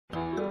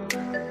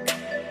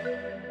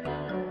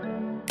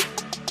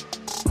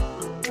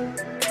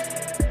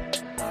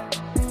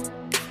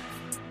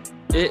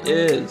It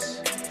is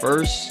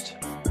First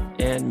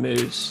and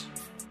Moose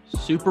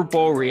Super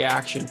Bowl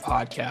reaction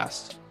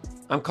podcast.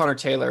 I'm Connor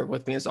Taylor.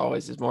 With me, as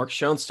always, is Mark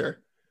Schoenster.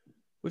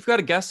 We've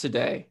got a guest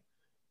today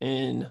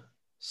in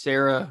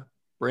Sarah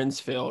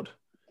Brinsfield.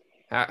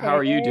 How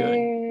are you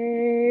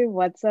doing? Hey,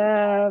 what's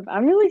up?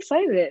 I'm really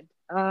excited.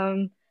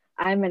 I'm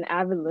an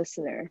avid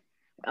listener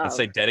I'd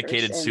say of First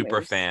dedicated and super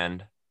Moose.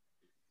 fan.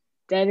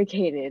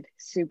 Dedicated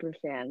super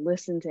fan.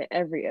 Listen to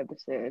every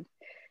episode.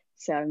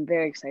 So I'm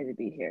very excited to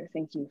be here.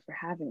 Thank you for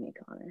having me,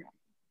 Connor.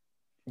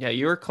 Yeah,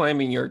 you were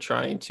claiming you're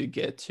trying to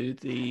get to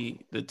the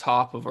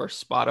top of our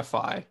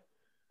Spotify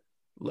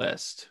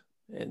list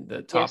and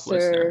the top Yes,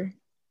 listener. sir.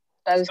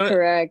 That is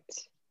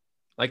correct.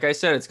 Like I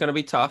said, it's going to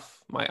be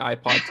tough. My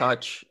iPod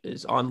Touch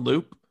is on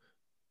loop,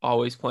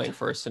 always playing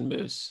First and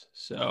Moose.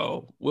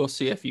 So we'll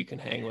see if you can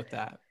hang with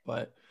that.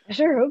 But I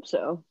sure hope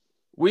so.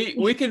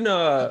 we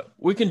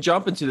can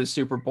jump into the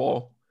Super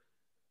Bowl.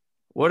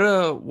 What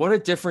a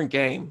different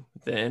game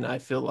than I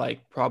feel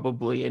like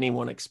probably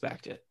anyone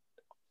expected.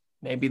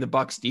 Maybe the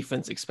Bucs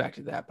defense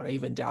expected that, but I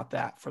even doubt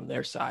that from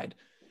their side.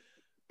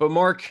 But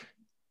Mark,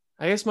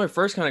 I guess my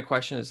first kind of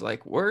question is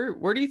like,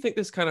 where do you think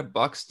this kind of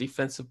Bucs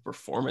defensive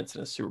performance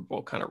in a Super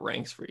Bowl kind of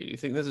ranks for you? Do you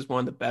think this is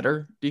one of the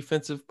better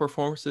defensive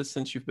performances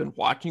since you've been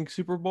watching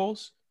Super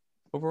Bowls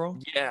overall?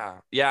 Yeah,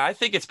 I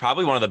think it's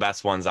probably one of the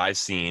best ones I've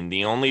seen.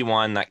 The only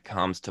one that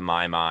comes to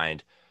my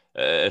mind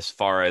as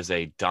far as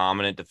a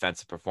dominant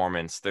defensive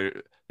performance,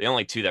 the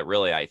only two that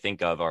really I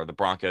think of are the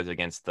Broncos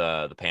against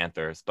the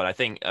Panthers, but I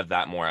think of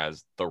that more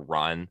as the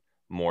run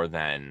more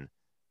than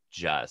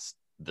just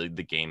the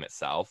game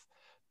itself.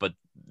 But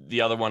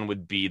the other one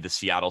would be the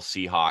Seattle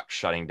Seahawks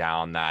shutting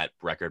down that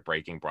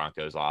record-breaking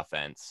Broncos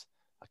offense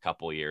a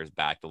couple years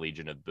back, the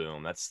Legion of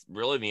Boom. That's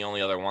really the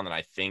only other one that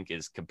I think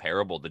is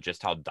comparable to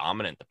just how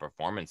dominant the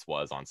performance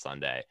was on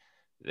Sunday.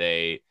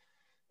 They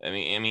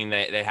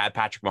they had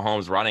Patrick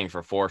Mahomes running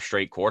for 4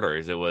 straight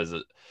quarters. It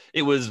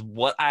was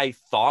what I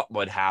thought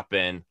would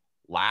happen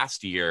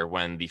last year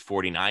when the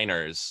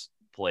 49ers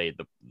played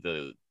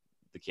the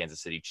Kansas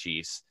City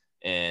Chiefs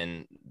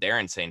in their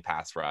insane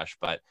pass rush.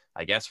 But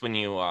I guess when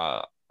you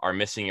are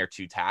missing your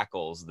two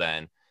tackles,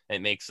 then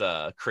it makes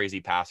a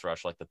crazy pass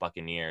rush like the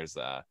Buccaneers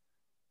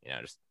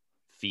just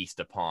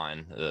feast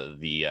upon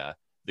the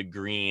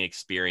green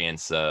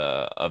experience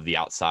of the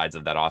outsides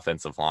of that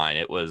offensive line.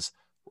 It was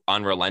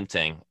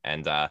unrelenting.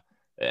 And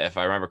if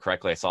I remember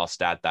correctly, I saw a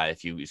stat that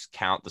if you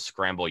count the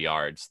scramble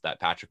yards that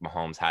Patrick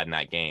Mahomes had in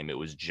that game, it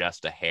was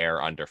just a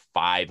hair under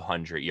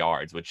 500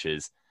 yards, which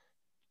is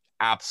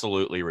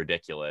absolutely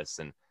ridiculous.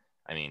 And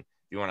I mean,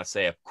 if you want to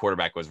say a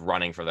quarterback was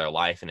running for their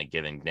life in a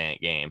given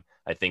game,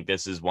 I think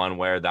this is one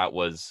where that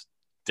was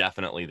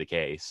definitely the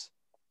case.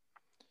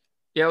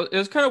 Yeah, it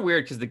was kind of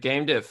weird because the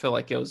game didn't feel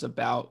like it was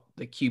about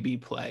the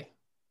QB play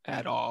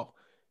at all.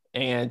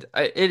 And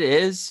it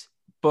is,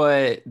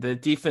 but the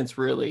defense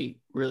really,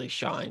 really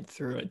shined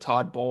through it.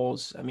 Todd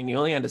Bowles, I mean, he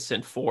only had to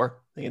send 4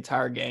 the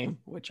entire game,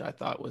 which I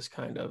thought was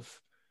kind of,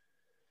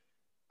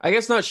 I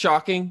guess, not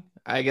shocking.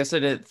 I guess I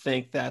didn't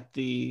think that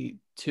the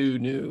two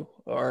new,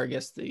 or I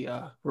guess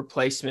the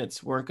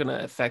replacements weren't going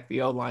to affect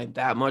the O-line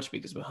that much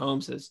because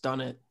Mahomes has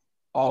done it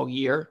all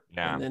year.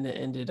 Yeah. And then it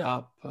ended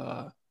up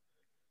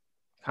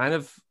kind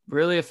of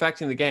really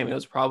affecting the game. It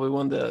was probably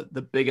one of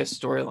the biggest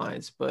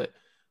storylines, but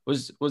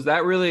was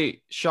that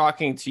really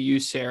shocking to you,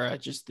 Sarah?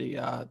 Just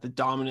the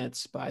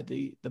dominance by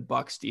the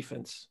Bucs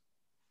defense?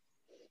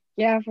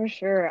 Yeah, for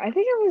sure. I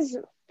think I was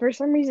for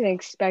some reason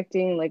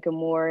expecting like a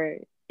more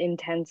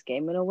intense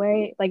game in a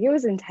way. Like it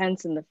was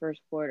intense in the first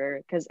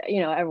quarter because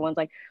everyone's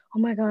like, "Oh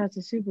my God, it's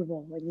a Super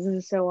Bowl! Like this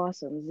is so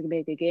awesome. This is gonna be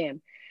a good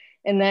game."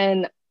 And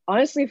then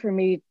honestly, for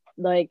me,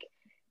 like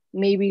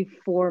maybe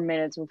 4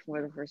 minutes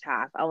before the first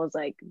half, I was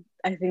like,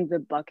 I think the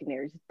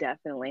Buccaneers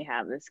definitely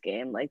have this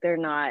game. Like they're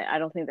not. I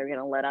don't think they're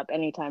gonna let up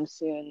anytime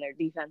soon. Their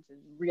defense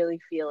is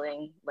really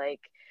feeling like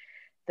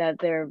that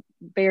they're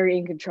very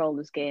in control of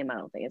this game. I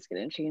don't think it's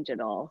going to change at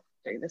all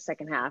during the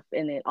second half,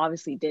 and it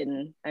obviously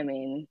didn't. I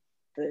mean,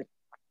 the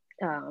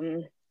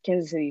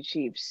Kansas City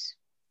Chiefs,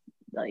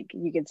 like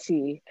you could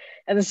see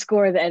at the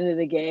score at the end of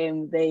the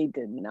game, they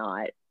did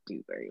not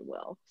do very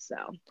well. So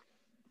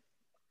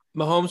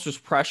Mahomes was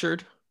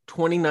pressured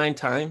 29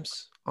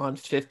 times on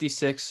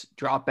 56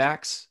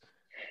 dropbacks.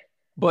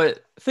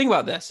 But think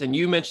about this, and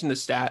you mentioned the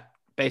stat,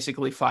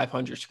 basically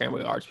 500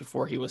 scramble yards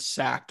before he was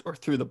sacked or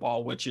threw the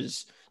ball, which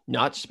is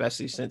not,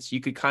 especially since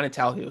you could kind of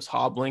tell he was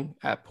hobbling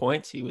at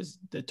points. He was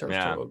the turf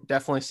toe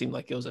definitely seemed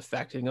like it was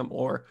affecting him,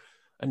 or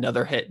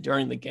another hit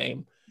during the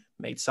game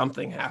made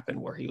something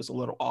happen where he was a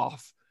little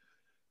off.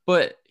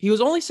 But he was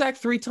only sacked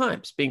 3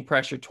 times, being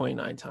pressured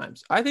 29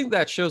 times. I think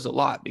that shows a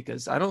lot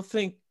because I don't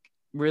think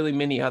really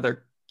many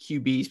other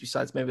QBs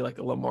besides maybe like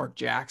a Lamar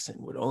Jackson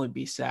would only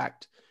be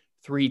sacked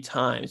 3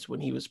 times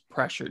when he was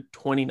pressured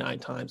 29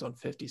 times on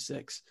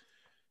 56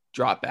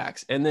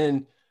 dropbacks. And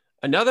then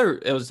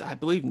it was, I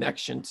believe,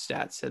 Next Gen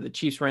Stats said the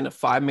Chiefs ran a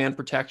 5-man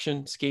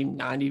protection scheme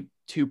 92%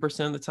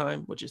 of the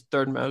time, which is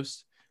third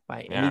most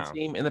by any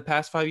team in the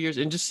past 5 years.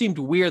 And it just seemed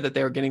weird that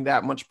they were getting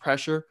that much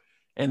pressure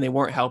and they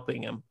weren't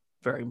helping him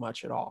very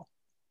much at all.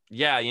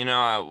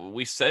 Yeah,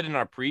 we said in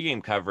our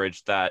pregame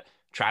coverage that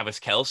Travis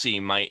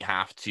Kelce might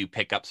have to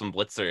pick up some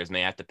blitzers,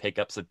 may have to pick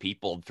up some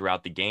people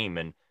throughout the game.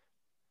 And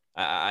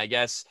I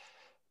guess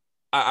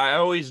I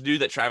always knew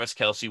that Travis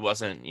Kelce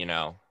wasn't,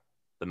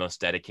 the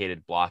most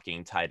dedicated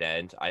blocking tight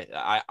end.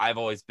 I've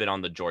always been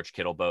on the George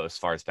Kittle boat as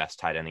far as best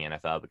tight end in the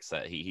NFL because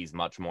he's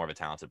much more of a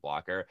talented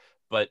blocker.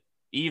 But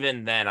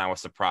even then, I was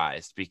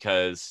surprised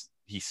because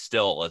he's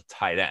still a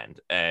tight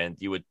end. And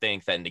you would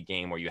think that in a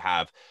game where you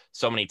have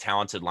so many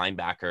talented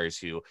linebackers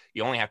who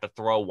you only have to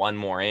throw one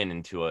more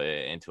into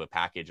a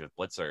package of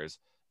blitzers,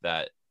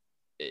 that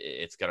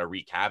it's going to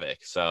wreak havoc.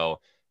 So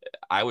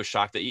I was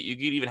shocked that you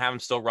could even have him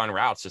still run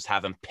routes, just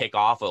have him pick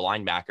off a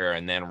linebacker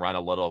and then run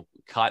a little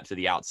cut to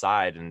the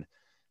outside. And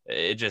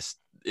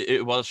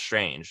it was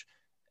strange.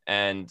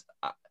 And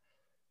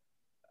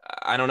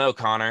I don't know,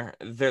 Connor,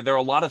 there are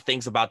a lot of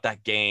things about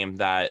that game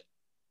that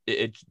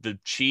the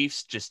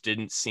Chiefs just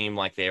didn't seem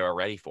like they were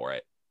ready for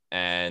it.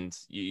 And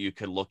you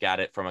could look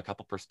at it from a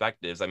couple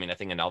perspectives. I mean, I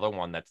think another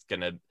one that's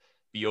going to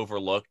be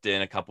overlooked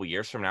in a couple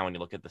years from now when you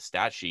look at the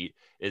stat sheet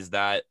is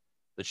that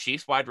the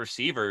Chiefs wide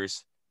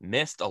receivers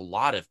missed a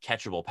lot of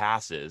catchable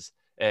passes.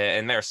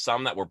 And there are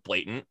some that were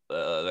blatant.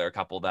 There are a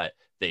couple that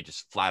they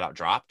just flat out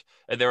dropped.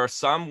 And there are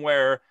some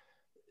where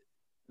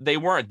they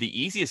weren't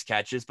the easiest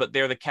catches, but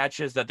they're the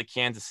catches that the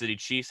Kansas City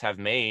Chiefs have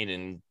made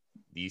in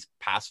these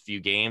past few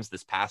games,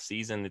 this past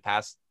season, the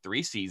past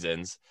 3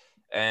 seasons.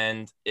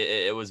 And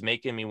it was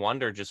making me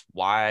wonder just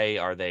why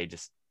are they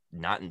just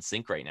not in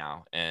sync right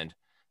now? And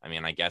I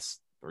mean, I guess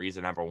the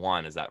reason number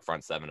one is that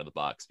front seven of the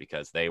Bucs,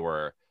 because they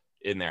were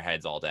in their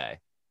heads all day.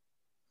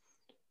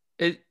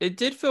 It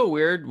did feel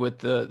weird with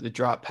the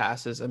drop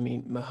passes. I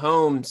mean,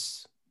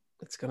 Mahomes,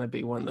 it's going to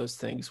be one of those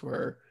things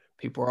where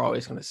people are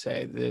always going to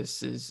say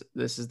this is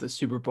the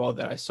Super Bowl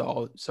that I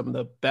saw some of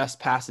the best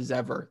passes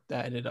ever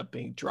that ended up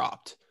being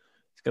dropped.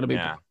 It's going to be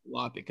a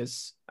lot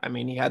because, I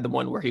mean, he had the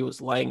one where he was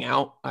laying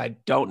out. I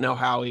don't know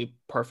how he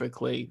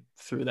perfectly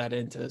threw that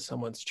into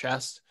someone's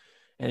chest.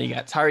 And he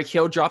got Tyreek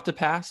Hill dropped a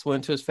pass,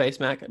 went to his face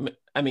mask.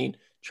 I mean,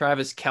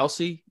 Travis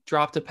Kelce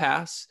dropped a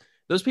pass.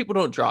 Those people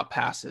don't drop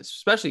passes,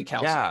 especially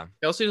Kelce. Yeah.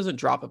 Kelce doesn't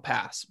drop a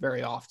pass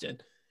very often.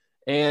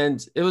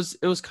 And it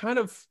was kind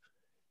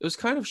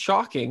of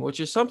shocking, which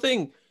is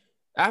something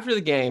after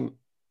the game.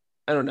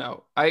 I don't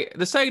know.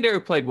 The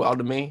secondary played well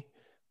to me,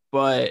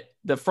 but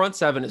the front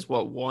seven is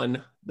what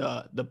won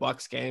the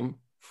Bucs game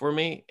for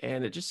me.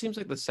 And it just seems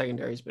like the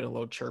secondary has been a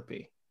little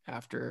chirpy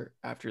after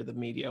the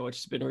media, which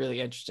has been really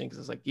interesting because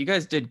it's like, you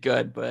guys did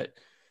good, but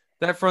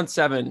that front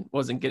seven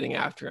wasn't getting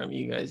after him.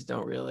 You guys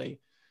don't really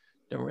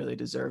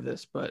deserve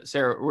this. But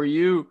Sarah, were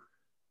you,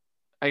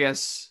 I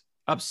guess,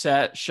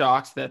 upset,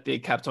 shocked that they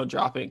kept on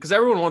dropping? Because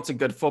everyone wants a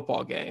good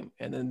football game,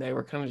 and then they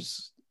were kind of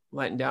just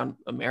letting down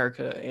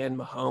America and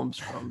Mahomes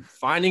from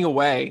finding a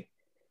way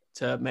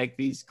to make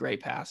these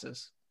great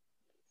passes.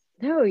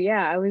 No,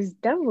 yeah, I was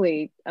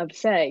definitely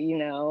upset.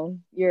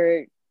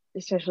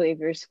 Especially if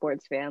you're a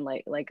sports fan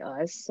like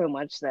us, so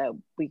much that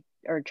we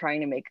are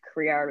trying to make a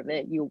career out of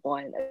it. You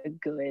want a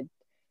good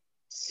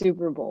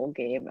Super Bowl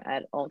game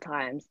at all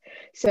times.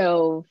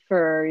 So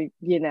for,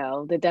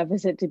 the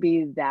deficit to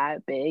be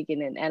that big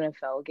in an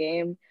NFL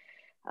game,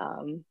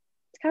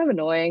 it's kind of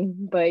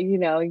annoying, but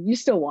you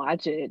still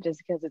watch it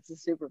just because it's a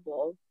Super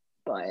Bowl.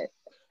 But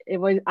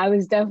I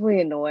was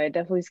definitely annoyed,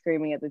 definitely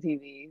screaming at the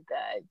TV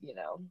that,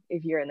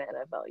 if you're in the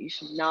NFL, you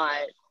should not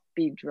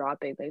be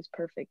dropping those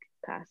perfect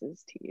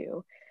passes to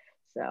you.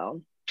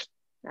 So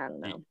I don't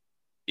know.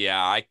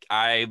 Yeah,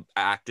 I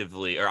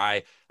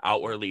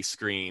outwardly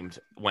screamed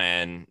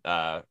when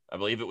I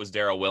believe it was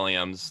Darrell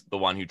Williams, the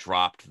one who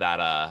dropped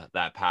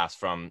that pass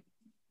from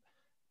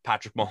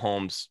Patrick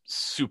Mahomes'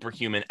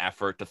 superhuman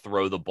effort to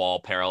throw the ball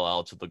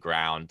parallel to the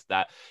ground.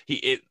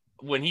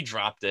 When he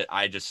dropped it,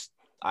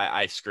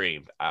 I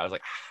screamed. I was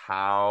like,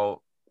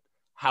 how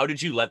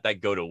did you let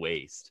that go to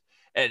waste?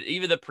 And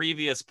even the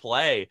previous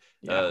play,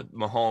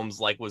 Mahomes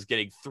was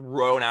getting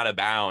thrown out of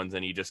bounds,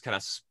 and he just kind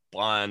of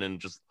spun and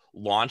just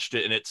launched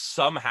it, and it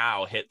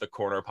somehow hit the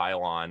corner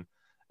pylon.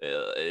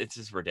 It's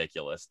just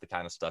ridiculous, the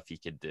kind of stuff he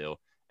could do.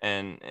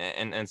 And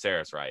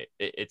Sarah's right.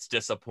 It's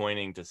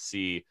disappointing to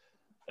see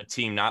a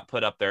team not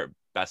put up their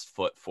best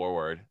foot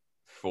forward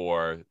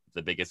for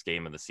the biggest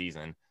game of the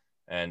season.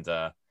 And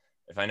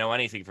if I know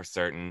anything for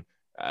certain,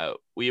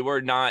 we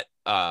were not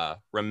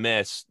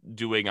remiss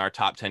doing our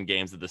top 10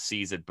 games of the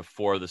season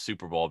before the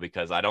Super Bowl,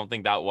 because I don't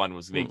think that one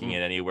was making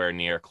it anywhere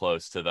near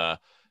close to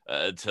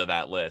to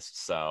that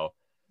list. So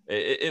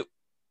it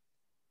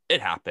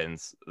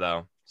happens,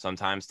 though.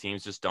 Sometimes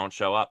teams just don't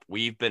show up.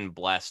 We've been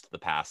blessed the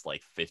past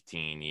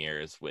 15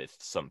 years with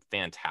some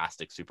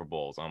fantastic Super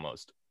Bowls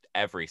almost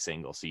every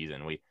single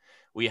season.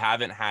 We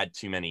haven't had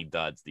too many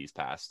duds these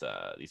past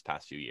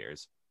few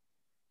years.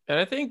 And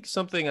I think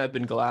something I've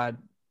been glad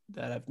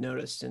that I've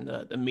noticed in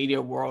the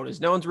media world is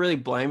no one's really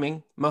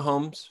blaming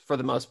Mahomes for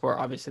the most part.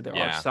 Obviously, there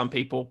are some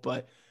people,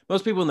 but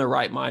most people in their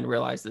right mind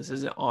realize this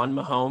isn't on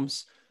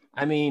Mahomes.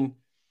 I mean,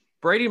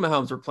 Brady and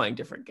Mahomes were playing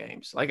different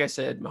games. Like I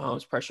said,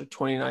 Mahomes pressured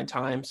 29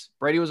 times.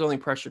 Brady was only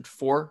pressured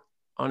 4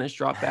 on his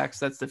dropbacks.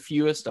 That's the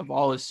fewest of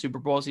all his Super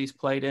Bowls he's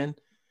played in.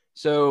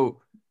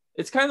 So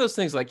it's kind of those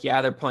things like,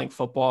 yeah, they're playing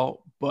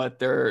football, but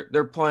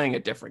they're playing a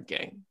different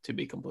game, to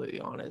be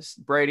completely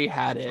honest. Brady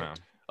had it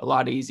a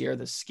lot easier.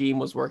 The scheme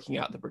was working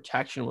out. The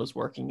protection was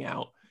working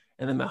out.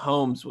 And then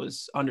Mahomes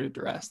was under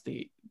duress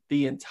the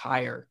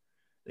entire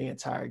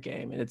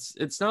game. And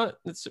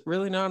it's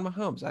really not on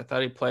Mahomes. I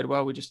thought he played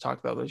well. We just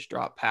talked about those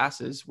drop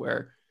passes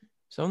where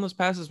some of those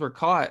passes were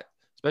caught,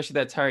 especially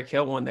that Tyreek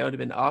Hill one. They would have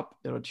been up.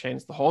 It would have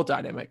changed the whole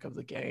dynamic of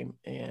the game.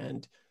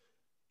 And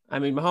I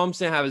mean, Mahomes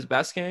didn't have his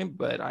best game,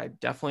 but I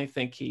definitely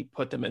think he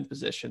put them in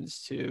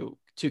positions to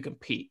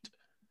compete.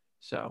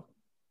 So,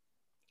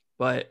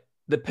 but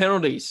the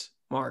penalties,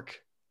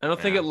 Mark, I don't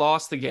think it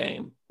lost the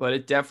game, but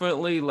it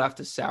definitely left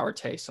a sour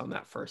taste on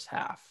that first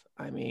half.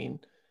 I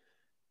mean,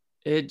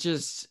 it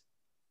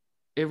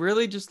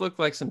really just looked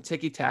like some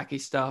ticky-tacky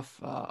stuff.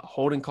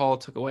 Holding call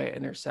took away an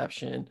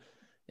interception.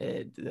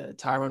 The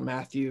Tyrann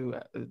Mathieu,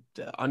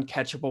 the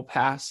uncatchable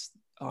pass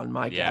on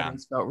Mike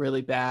Evans felt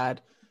really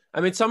bad. I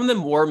mean, some of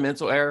them were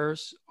mental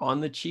errors on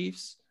the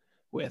Chiefs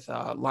with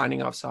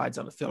lining off sides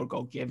on a field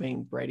goal,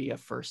 giving Brady a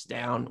first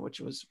down, which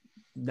was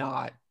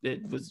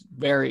it was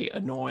very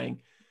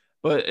annoying.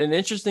 But an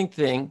interesting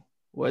thing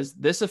was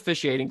this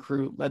officiating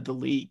crew led the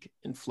league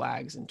in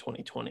flags in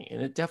 2020.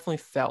 And it definitely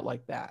felt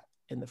like that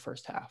in the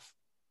first half.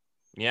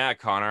 Yeah,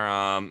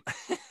 Connor.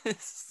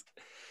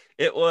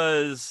 It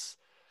was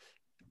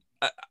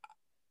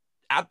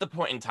at the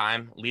point in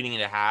time leading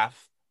into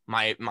half,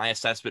 my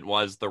assessment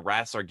was the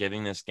refs are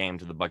giving this game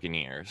to the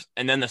Buccaneers.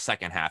 And then the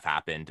second half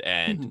happened,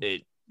 and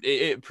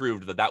it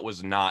proved that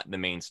was not the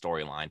main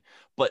storyline.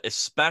 But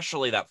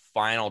especially that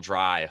final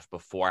drive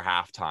before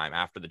halftime,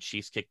 after the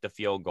Chiefs kicked the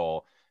field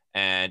goal,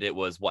 and it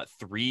was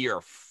 3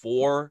 or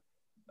 4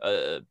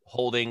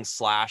 holding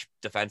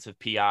 / defensive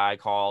PI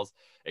calls,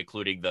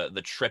 including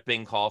the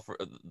tripping call for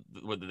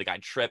where the guy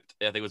tripped.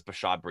 I think it was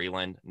Bashaud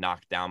Breeland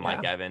knocked down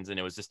Mike Evans, and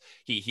it was just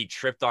he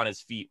tripped on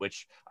his feet,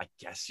 which I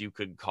guess you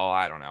could call,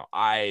 I don't know.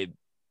 I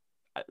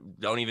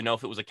don't even know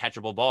if it was a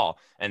catchable ball.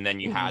 And then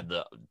you had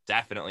the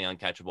definitely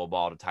uncatchable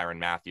ball to Tyrann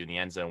Mathieu in the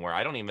end zone, where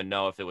I don't even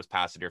know if it was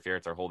pass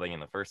interference or holding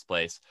in the first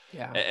place.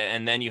 Yeah.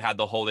 And then you had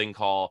the holding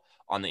call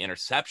on the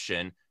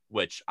interception,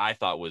 which I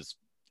thought was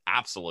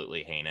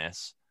absolutely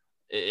heinous.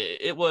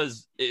 It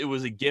was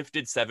a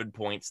gifted 7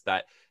 points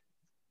that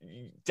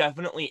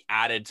definitely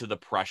added to the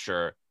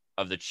pressure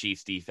of the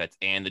Chiefs defense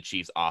and the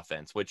Chiefs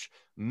offense, which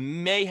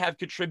may have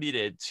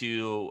contributed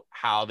to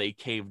how they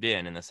caved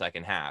in the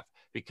second half,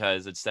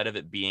 because instead of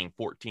it being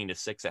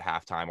 14-6 at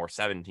halftime or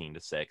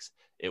 17-6,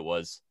 it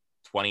was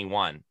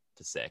 21-6.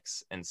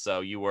 And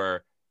so you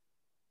were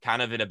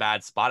kind of in a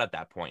bad spot at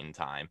that point in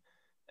time.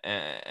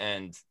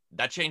 And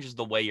that changes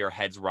the way your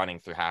head's running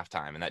through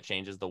halftime, and that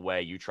changes the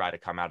way you try to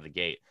come out of the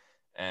gate.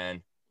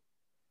 And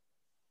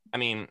I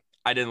mean,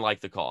 I didn't like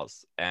the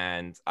calls,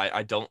 and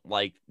I don't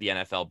like the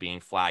NFL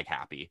being flag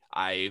happy.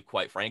 I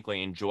quite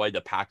frankly enjoyed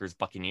the Packers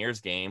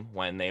Buccaneers game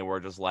when they were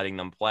just letting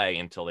them play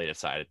until they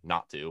decided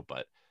not to,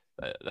 but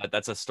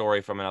that's a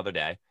story from another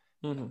day.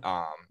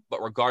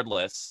 But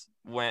regardless,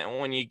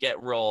 when you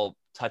get real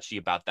touchy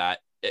about that,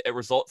 it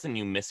results in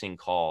you missing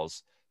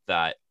calls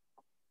that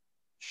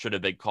should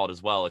have been called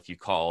as well if you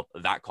called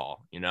that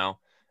call,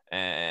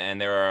 And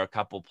there are a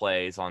couple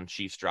plays on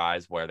Chiefs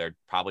drives where there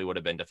probably would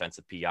have been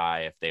defensive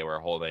PI if they were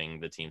holding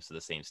the teams to the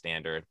same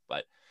standard.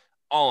 But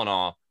all in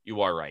all,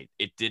 you are right.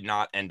 It did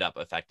not end up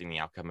affecting the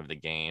outcome of the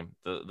game.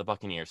 The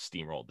Buccaneers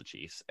steamrolled the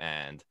Chiefs,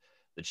 and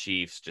the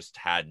Chiefs just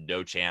had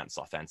no chance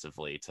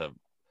offensively to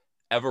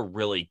ever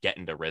really get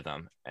into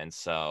rhythm. And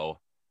so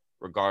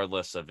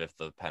regardless of if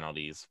the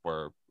penalties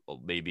were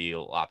maybe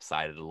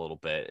lopsided a little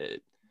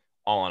bit,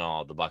 all in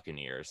all, the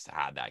Buccaneers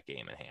had that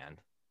game in hand.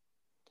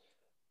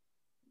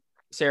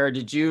 Sarah,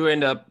 did you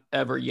end up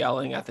ever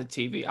yelling at the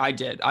TV? I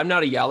did. I'm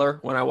not a yeller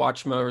when I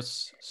watch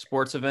most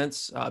sports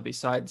events.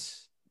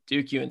 Besides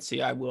Duke UNC,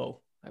 I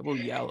will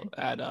yell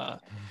at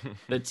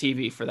the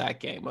TV for that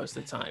game most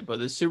of the time. But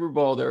the Super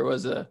Bowl, there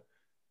was a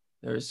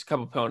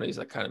couple penalties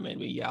that kind of made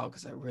me yell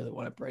because I really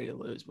wanted Brady to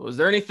lose. But was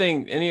there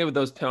any of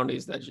those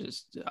penalties that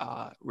just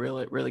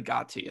really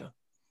got to you?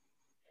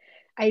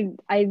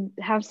 I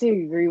have to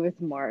agree with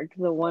Mark.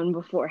 The one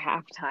before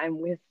halftime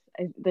with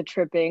the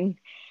tripping,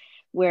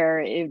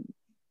 where it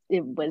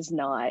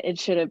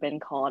should have been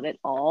called at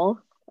all.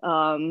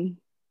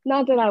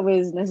 Not that I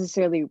was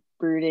necessarily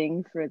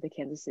rooting for the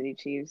Kansas City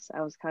Chiefs.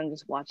 I was kind of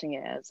just watching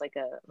it as like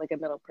a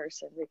middle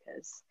person,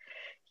 because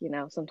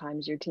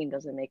sometimes your team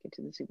doesn't make it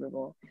to the Super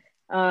Bowl.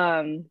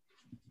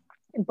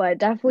 But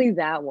definitely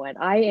that one.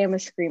 I am a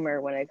screamer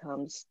when it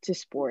comes to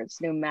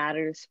sports, no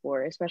matter the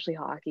sport, especially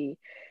hockey.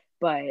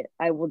 But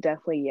I will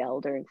definitely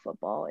yell during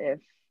football if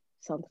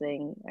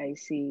something I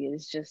see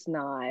is just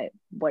not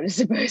what is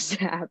supposed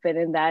to happen.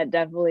 And that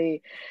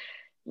definitely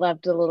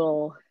left a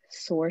little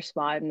sore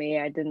spot in me.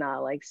 I did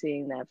not like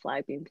seeing that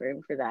flag being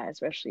thrown for that,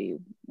 especially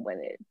when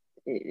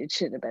it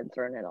shouldn't have been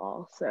thrown at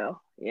all. So,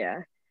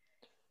 yeah.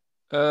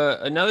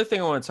 Another thing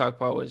I want to talk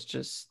about was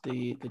just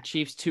the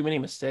Chiefs' too many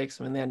mistakes.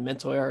 I mean, they had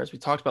mental errors. We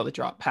talked about the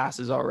drop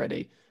passes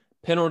already,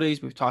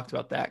 penalties. We've talked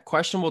about that.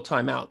 Questionable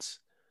timeouts.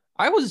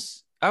 I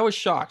was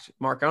shocked,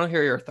 Mark. I don't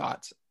hear your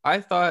thoughts. I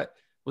thought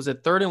was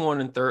it 3rd and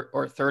 1 and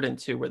 3rd and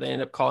 2 where they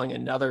ended up calling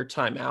another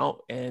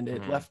timeout and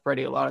it left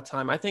Brady a lot of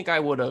time. I think I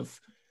would have.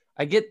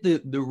 I get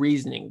the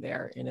reasoning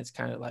there, and it's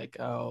kind of like,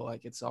 oh,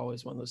 like it's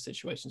always one of those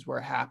situations where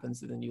it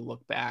happens, and then you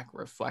look back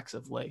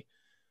reflexively.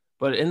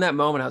 But in that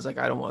moment, I was like,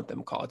 I don't want them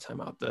to call a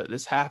timeout.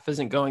 This half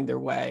isn't going their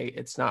way.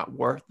 It's not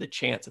worth the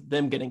chance of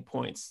them getting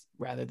points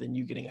rather than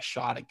you getting a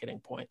shot at getting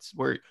points.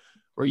 Were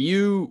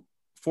you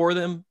for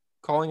them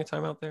calling a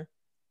timeout there?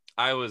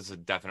 I was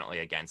definitely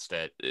against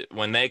it.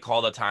 When they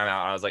called a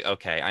timeout, I was like,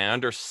 okay, I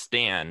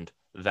understand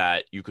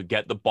that you could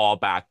get the ball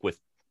back with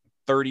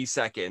 30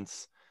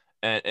 seconds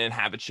and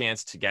have a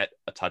chance to get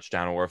a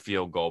touchdown or a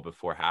field goal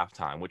before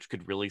halftime, which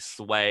could really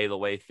sway the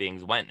way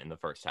things went in the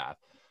first half.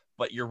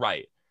 But you're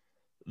right.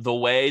 The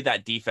way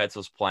that defense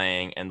was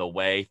playing and the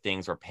way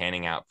things were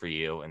panning out for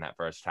you in that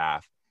first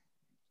half,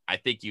 I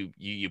think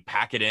you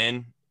pack it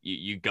in.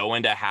 You go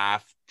into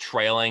half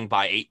trailing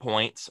by 8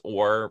 points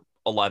or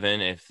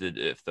 11 if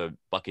the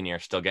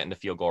Buccaneers still get into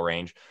field goal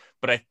range.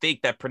 But I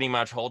think that pretty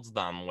much holds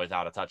them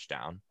without a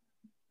touchdown.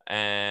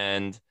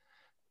 And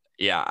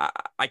yeah,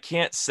 I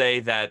can't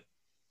say that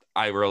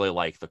I really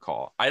like the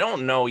call. I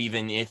don't know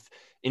even if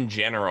in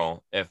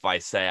general, if I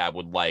say I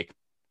would like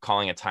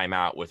calling a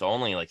timeout with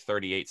only like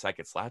 38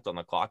 seconds left on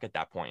the clock at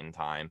that point in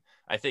time.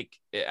 I think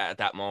at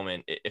that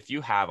moment, if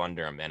you have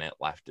under a minute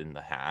left in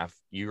the half,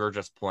 you're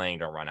just playing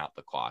to run out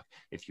the clock.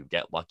 If you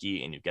get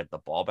lucky and you get the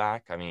ball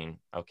back, I mean,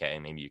 okay,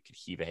 maybe you could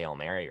heave a Hail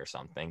Mary or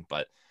something,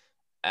 but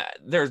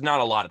there's not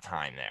a lot of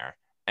time there.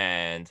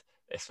 And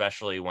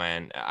especially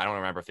when I don't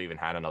remember if they even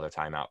had another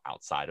timeout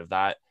outside of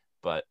that,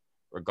 but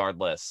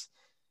regardless,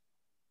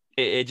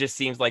 it just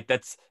seems like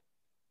that's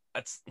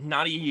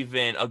not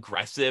even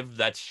aggressive.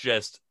 That's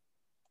just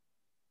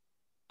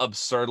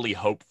absurdly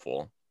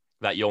hopeful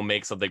that you'll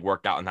make something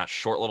work out in that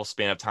short little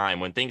span of time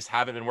when things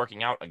haven't been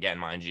working out. Again,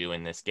 mind you,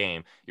 in this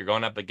game, you're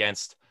going up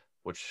against,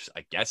 which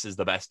I guess is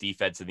the best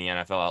defense in the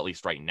NFL, at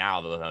least right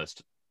now, the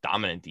most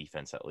dominant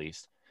defense, at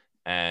least.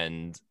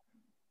 And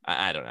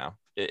I don't know.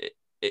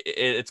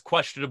 It's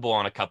questionable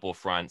on a couple of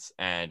fronts.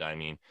 And I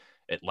mean,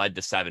 it led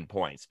to 7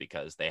 points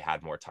because they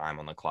had more time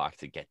on the clock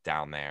to get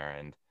down there.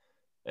 And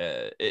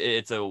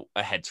it's a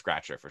head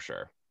scratcher for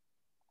sure.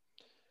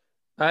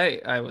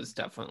 I was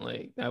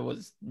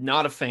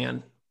not a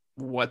fan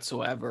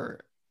whatsoever.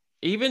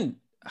 Even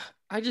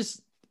I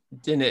just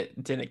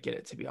didn't get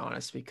it, to be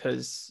honest,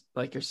 because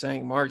like you're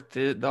saying, Mark,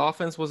 the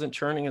offense wasn't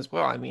churning as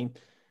well. I mean,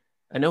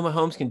 I know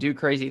Mahomes can do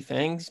crazy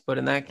things, but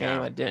in that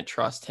game, I didn't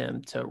trust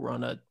him to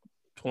run a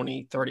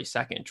 20,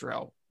 30-second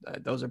drill.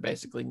 Those are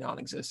basically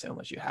non-existent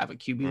unless you have a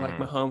QB like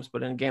Mahomes.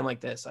 But in a game like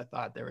this, I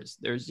thought there's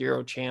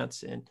zero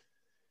chance, and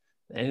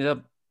they ended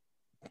up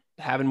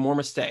having more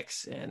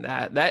mistakes. And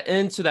that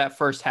into that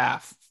first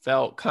half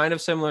felt kind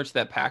of similar to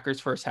that Packers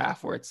first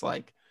half, where it's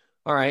like,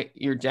 all right,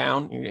 you're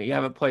down, you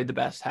haven't played the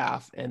best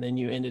half, and then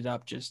you ended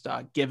up just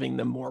giving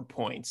them more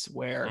points.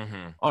 Where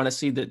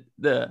honestly,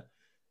 the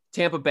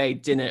Tampa Bay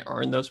didn't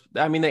earn those.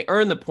 I mean, they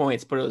earned the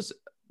points, but it was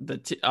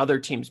the other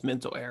team's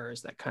mental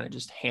errors that kind of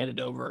just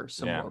handed over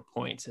some more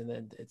points, and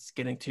then it's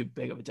getting too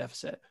big of a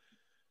deficit.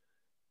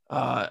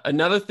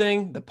 Another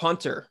thing, the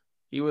punter,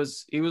 he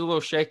was a little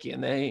shaky,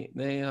 and they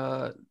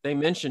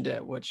mentioned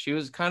it, which he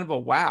was kind of a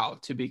wow,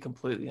 to be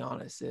completely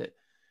honest.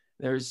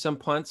 There's some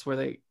punts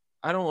where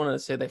I don't want to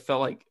say they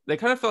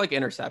kind of felt like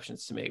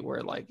interceptions to me,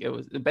 where like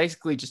it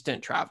basically just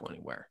didn't travel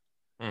anywhere.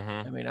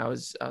 I mean, I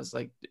was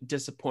like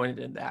disappointed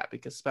in that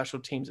because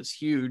special teams is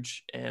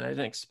huge, and I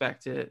didn't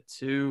expect it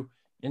to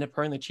end up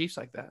hurting the Chiefs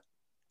like that.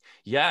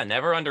 Yeah,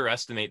 never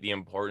underestimate the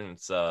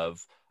importance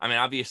of, I mean,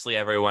 obviously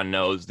everyone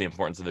knows the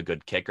importance of a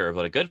good kicker,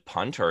 but a good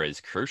punter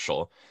is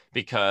crucial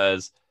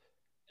because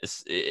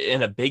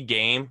in a big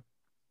game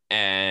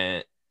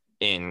and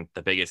in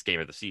the biggest game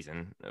of the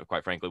season,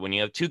 quite frankly, when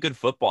you have two good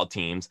football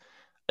teams,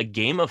 a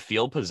game of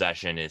field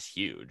possession is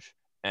huge.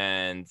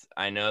 And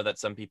I know that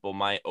some people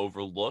might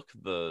overlook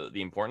the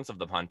importance of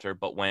the punter,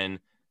 but when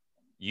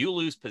you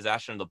lose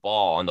possession of the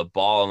ball and the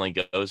ball only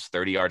goes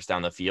 30 yards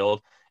down the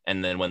field,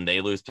 and then when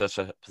they lose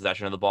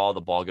possession of the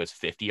ball goes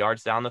 50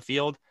 yards down the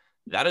field,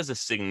 that is a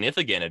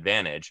significant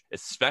advantage,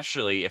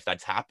 especially if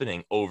that's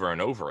happening over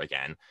and over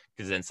again,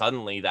 because then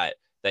suddenly that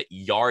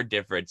yard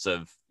difference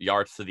of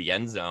yards to the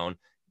end zone,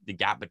 the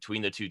gap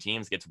between the two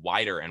teams gets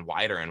wider and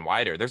wider and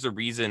wider. There's a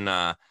reason,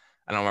 I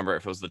don't remember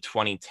if it was the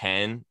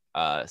 2010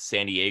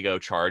 San Diego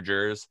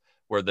Chargers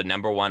were the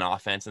number one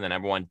offense and the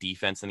number one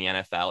defense in the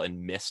NFL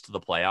and missed the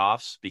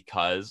playoffs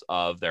because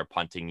of their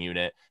punting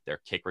unit, their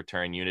kick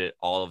return unit,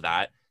 all of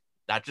that.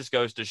 That just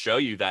goes to show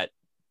you that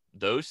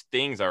those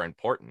things are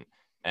important,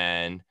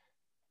 and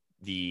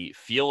the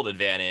field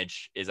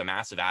advantage is a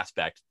massive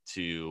aspect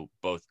to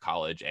both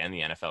college and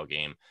the NFL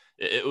game.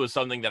 It was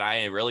something that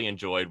I really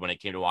enjoyed when it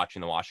came to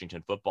watching the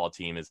Washington football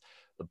team. Is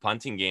the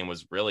punting game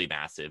was really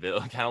massive. It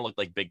kind of looked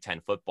like Big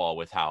Ten football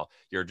with how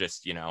you're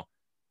just,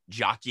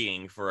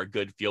 jockeying for a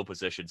good field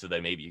position so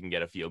that maybe you can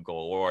get a field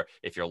goal, or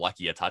if you're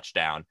lucky, a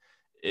touchdown.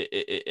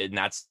 And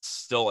that's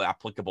still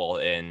applicable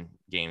in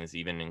games,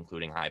 even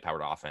including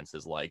high-powered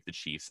offenses like the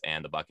Chiefs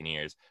and the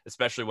Buccaneers,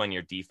 especially when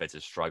your defense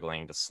is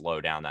struggling to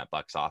slow down that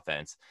Bucs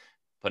offense,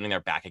 putting their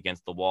back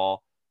against the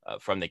wall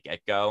from the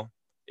get-go.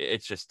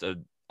 It's just a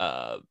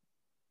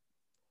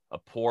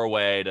poor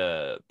way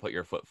to put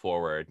your foot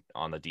forward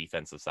on the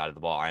defensive side of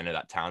the ball. I know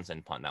that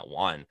Townsend punt that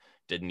won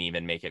didn't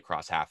even make it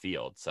across half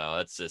field. So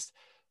it's just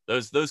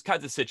those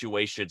kinds of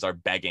situations are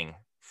begging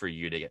for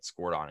you to get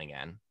scored on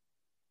again.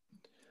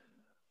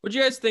 What do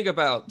you guys think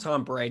about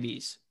Tom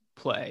Brady's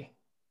play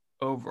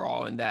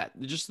overall in that?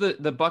 Just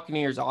the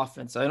Buccaneers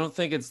offense. I don't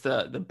think it's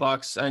the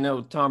Bucs. I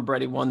know Tom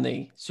Brady won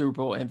the Super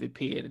Bowl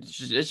MVP.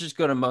 It's just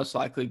going to most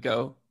likely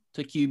go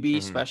to QB,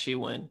 especially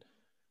when,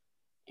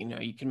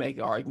 you can make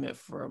an argument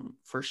for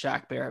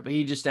Shaq Barrett, but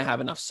he just didn't have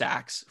enough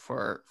sacks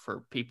for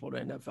people to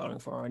end up voting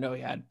for him. I know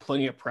he had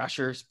plenty of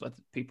pressures, but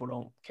people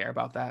don't care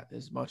about that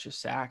as much as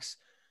sacks.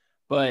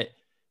 But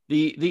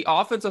the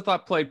offense, I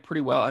thought, played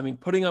pretty well. I mean,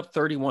 putting up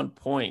 31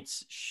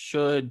 points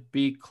should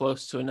be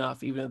close to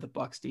enough, even if the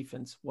Bucs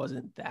defense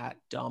wasn't that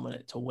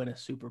dominant to win a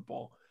Super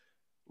Bowl.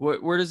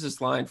 Where does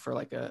this line for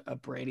like a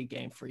Brady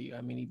game for you?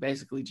 I mean, he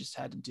basically just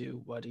had to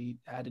do what he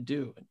had to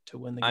do to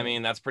win the game. I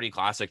mean, that's pretty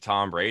classic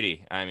Tom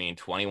Brady. I mean,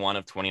 21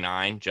 of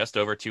 29, just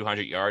over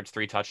 200 yards,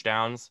 3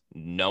 touchdowns,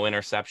 no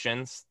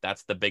interceptions.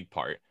 That's the big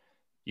part.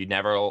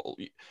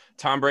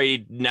 Tom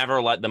Brady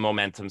never let the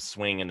momentum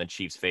swing in the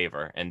Chiefs'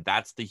 favor, and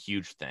that's the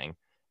huge thing.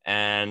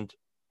 And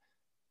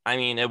I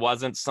mean, it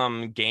wasn't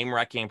some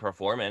game-wrecking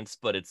performance,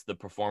 but it's the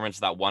performance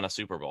that won a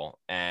Super Bowl.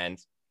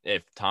 And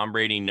if Tom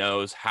Brady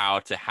knows how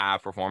to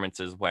have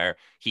performances where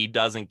he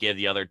doesn't give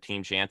the other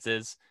team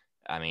chances,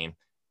 I mean,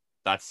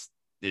 that's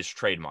his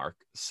trademark.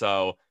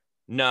 So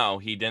no,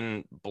 he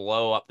didn't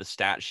blow up the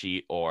stat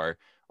sheet or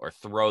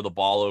throw the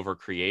ball over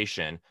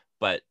creation,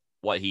 but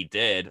what he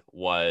did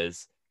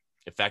was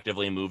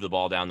effectively move the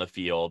ball down the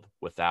field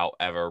without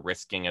ever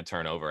risking a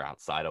turnover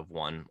outside of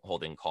one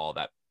holding call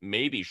that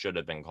maybe should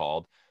have been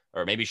called,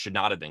 or maybe should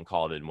not have been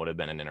called and would have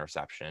been an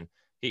interception.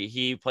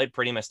 He played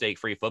pretty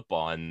mistake-free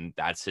football, and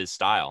that's his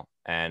style.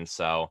 And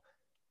so,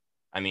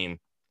 I mean,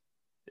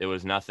 it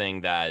was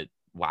nothing that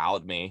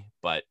wowed me,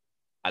 but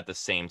at the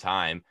same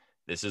time,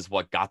 this is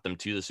what got them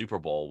to the Super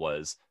Bowl,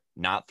 was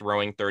not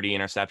throwing 30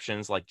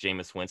 interceptions like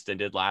Jameis Winston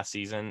did last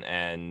season,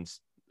 and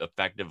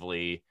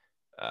effectively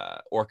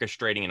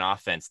orchestrating an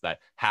offense that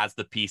has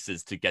the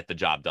pieces to get the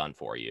job done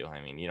for you.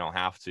 I mean, you don't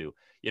have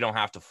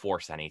to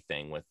force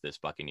anything with this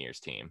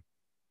Buccaneers team.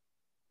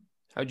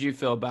 How do you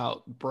feel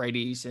about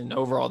Brady's and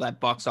overall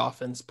that Bucs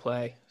offense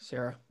play,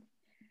 Sarah?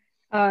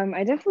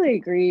 I definitely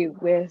agree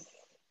with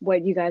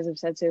what you guys have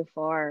said so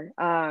far.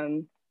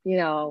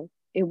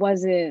 It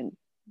wasn't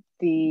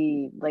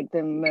the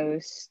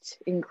most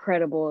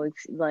incredible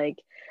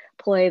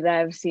play that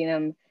I've seen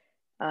him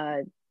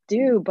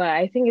do, but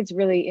I think it's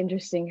really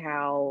interesting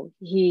how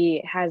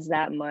he has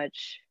that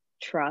much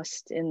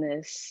trust in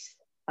this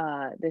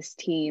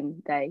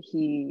team that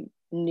he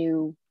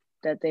knew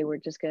that they were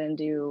just going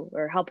to do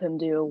or help him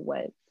do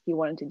what he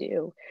wanted to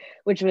do,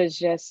 which was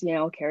just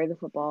carry the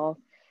football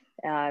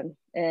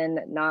and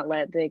not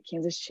let the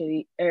Kansas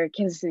City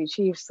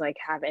Chiefs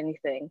have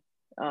anything.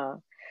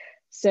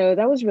 So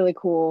that was really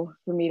cool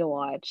for me to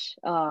watch,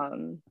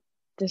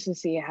 just to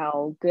see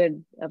how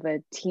good of a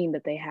team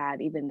that they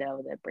had, even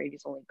though that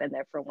Brady's only been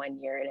there for 1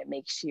 year, and it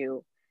makes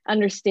you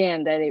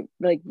understand that it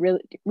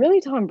really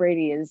Tom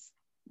Brady is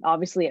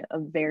obviously a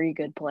very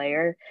good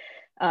player,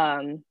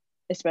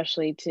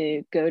 especially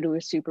to go to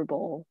a Super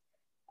Bowl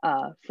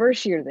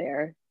first year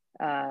there,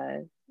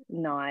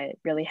 not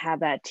really have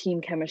that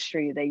team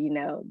chemistry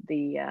that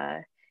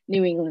the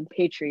New England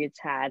Patriots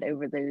had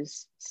over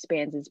those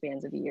spans and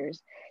spans of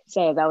years.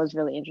 So that was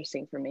really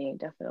interesting for me,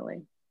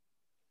 definitely.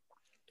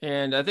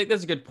 And I think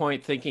that's a good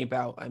point, thinking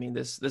about, I mean,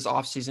 this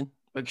offseason,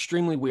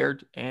 extremely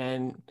weird.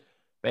 And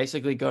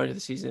basically going to the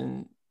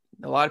season,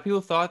 a lot of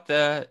people thought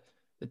that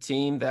the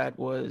team that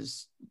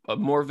was a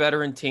more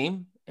veteran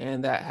team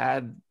and that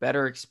had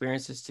better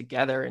experiences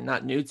together and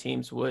not new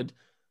teams would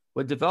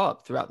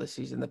develop throughout the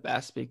season the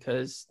best,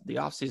 because the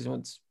offseason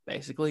was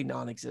basically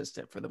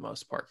non-existent for the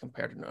most part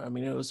compared to, I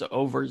mean, it was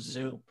over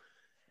Zoom,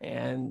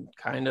 and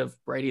kind of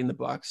Brady and the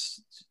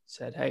Bucs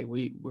said, hey,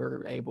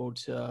 we're able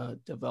to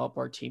develop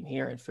our team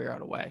here and figure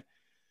out a way.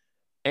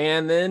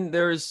 And then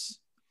there's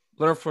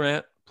Leonard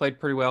Fournette played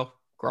pretty well.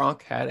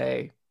 Gronk had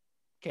a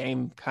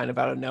game kind of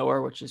out of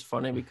nowhere, which is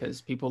funny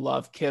because people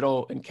love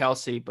Kittle and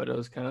Kelsey, but it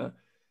was kind of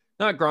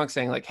not Gronk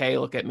saying hey,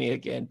 look at me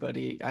again. But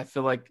I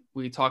feel like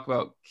we talk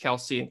about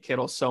Kelsey and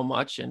Kittle so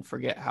much and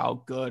forget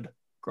how good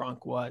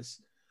Gronk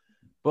was.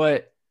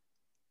 But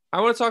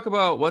I want to talk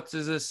about, what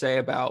does this say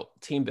about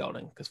team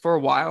building? Because for a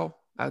while,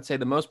 I would say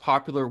the most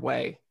popular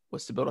way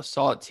was to build a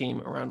solid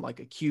team around a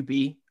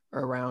QB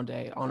or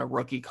on a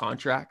rookie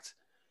contract.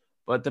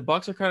 But the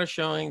Bucs are kind of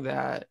showing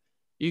that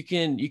you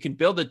can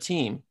build a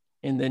team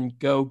and then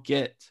go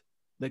get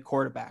the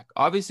quarterback.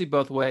 Obviously,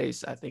 both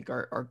ways I think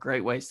are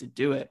great ways to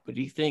do it. But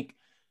do you think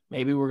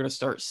maybe we're going to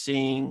start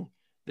seeing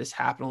this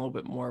happen a little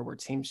bit more, where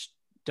teams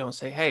don't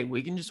say, hey,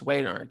 we can just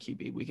wait on our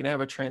QB. We can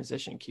have a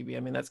transition QB. I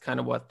mean, that's kind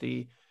of what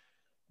the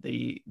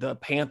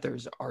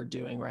Panthers are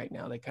doing right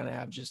now. They kind of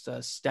have just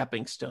a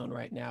stepping stone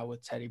right now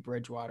with Teddy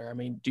Bridgewater. I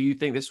mean, do you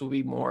think this will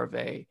be more of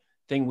a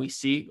thing we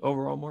see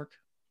overall, Mark?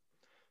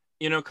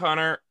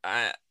 Connor,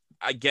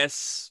 I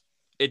guess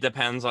it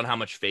depends on how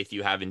much faith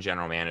you have in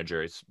general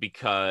managers,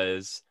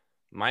 because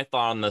my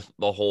thought on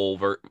the whole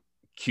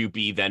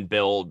QB then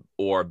build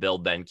or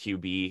build then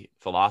QB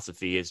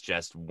philosophy is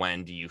just,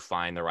 when do you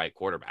find the right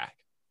quarterback?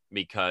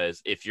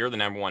 Because if you're the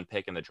number one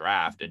pick in the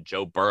draft and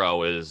Joe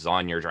Burrow is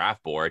on your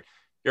draft board,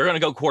 you're going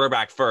to go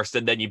quarterback first,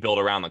 and then you build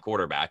around the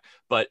quarterback.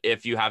 But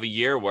if you have a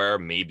year where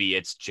maybe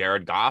it's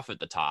Jared Goff at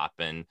the top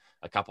and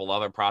a couple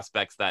other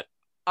prospects that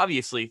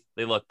obviously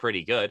they look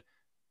pretty good,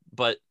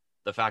 but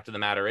the fact of the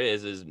matter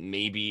is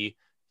maybe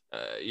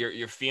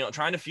you're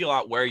trying to feel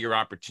out where your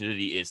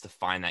opportunity is to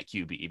find that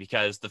QB,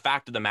 because the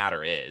fact of the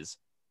matter is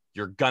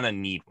you're going to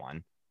need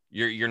one.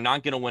 You're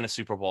not going to win a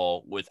Super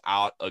Bowl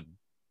without a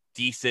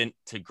decent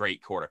to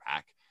great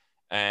quarterback.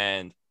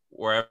 And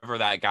wherever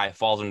that guy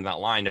falls into that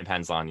line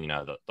depends on,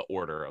 the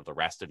order of the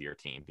rest of your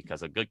team,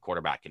 because a good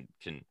quarterback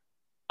can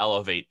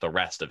elevate the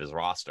rest of his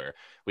roster.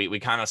 We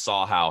kind of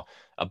saw how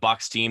a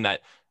Bucs team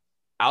that,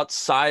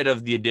 outside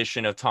of the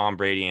addition of Tom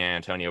Brady and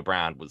Antonio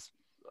Brown, was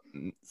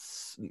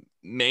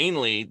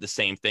mainly the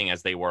same thing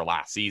as they were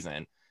last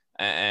season.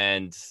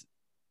 And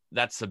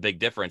that's a big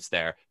difference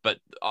there. But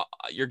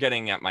you're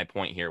getting at my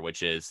point here,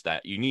 which is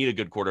that you need a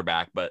good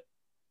quarterback, but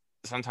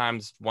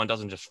sometimes one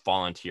doesn't just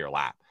fall into your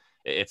lap.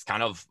 It's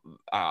kind of,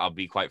 I'll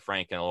be quite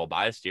frank and a little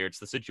biased here, it's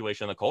the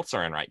situation the Colts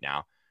are in right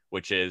now,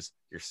 which is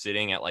you're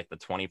sitting at like the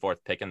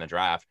 24th pick in the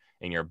draft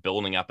and you're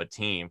building up a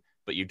team,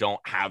 but you don't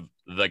have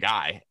the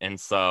guy. And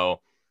so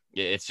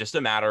it's just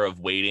a matter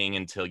of waiting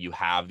until you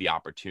have the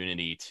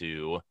opportunity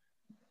to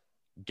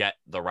get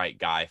the right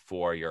guy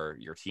for your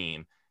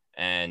team.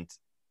 And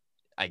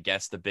I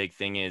guess the big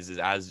thing is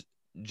as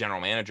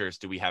general managers,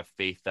 do we have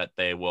faith that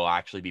they will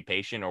actually be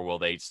patient, or will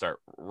they start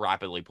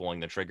rapidly pulling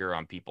the trigger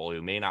on people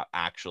who may not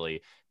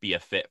actually be a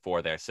fit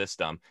for their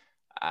system?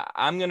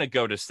 I'm going to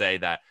go to say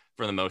that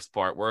for the most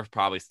part, we're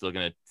probably still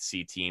going to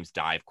see teams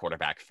dive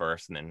quarterback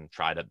first and then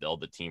try to build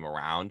the team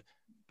around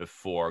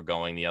before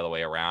going the other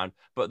way around.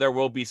 But there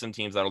will be some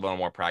teams that are a little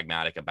more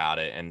pragmatic about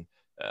it and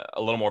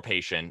a little more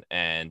patient,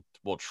 and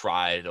will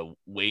try to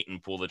wait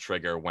and pull the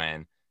trigger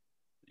when,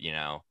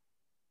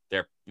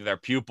 their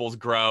pupils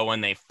grow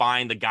and they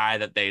find the guy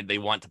that they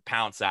want to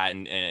pounce at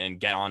and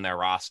get on their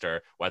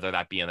roster, whether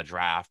that be in the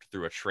draft,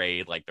 through a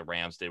trade like the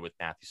Rams did with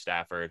Matthew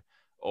Stafford,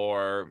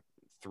 or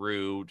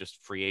through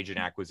just free agent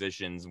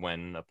acquisitions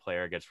when a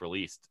player gets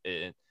released.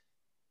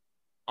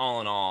 All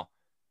in all,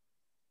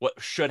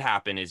 what should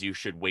happen is you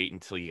should wait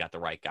until you got the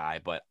right guy.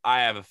 But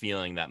I have a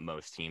feeling that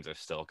most teams are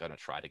still going to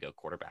try to go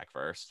quarterback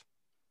first.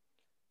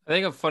 I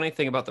think a funny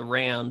thing about the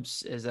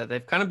Rams is that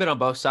they've kind of been on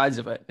both sides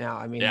of it now.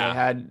 I mean,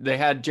 Yeah. they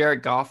had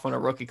Jared Goff on a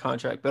rookie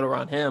contract built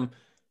around him,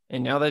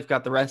 and now they've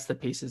got the rest of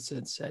the pieces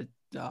and said,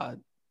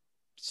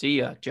 see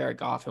ya, Jared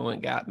Goff, and went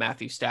and got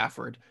Matthew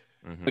Stafford,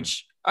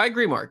 which I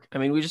agree, Mark. I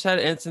mean, we just had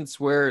an instance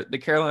where the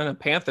Carolina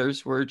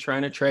Panthers were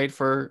trying to trade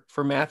for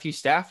Matthew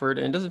Stafford,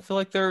 and it doesn't feel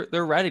like they're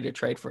ready to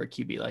trade for a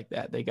QB like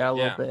that. They got a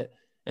little bit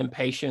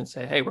impatient and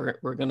say, hey,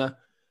 we're going to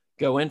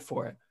go in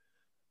for it.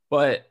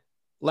 But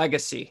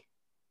legacy,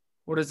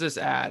 what does this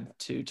add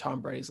to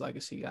Tom Brady's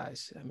legacy,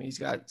 guys? I mean, he's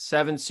got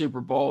 7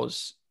 Super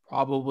Bowls,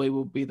 probably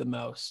will be the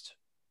most.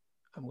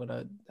 I'm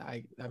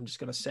just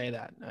gonna say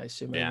that. I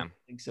assume he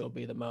thinks it'll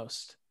be the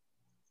most.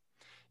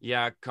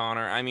 Yeah,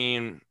 Connor. I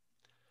mean,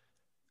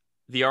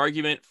 the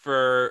argument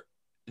for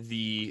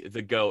the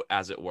GOAT,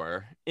 as it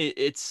were,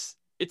 it's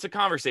a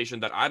conversation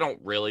that I don't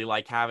really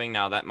like having.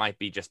 Now, that might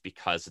be just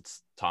because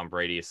it's Tom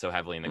Brady is so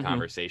heavily in the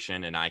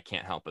conversation, and I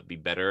can't help but be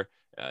bitter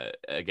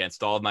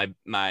against all of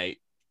my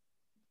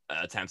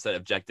attempts at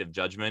objective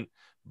judgment.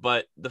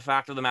 But the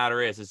fact of the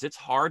matter is it's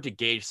hard to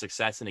gauge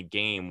success in a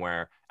game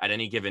where at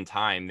any given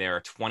time there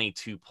are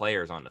 22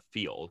 players on the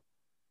field.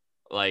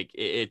 Like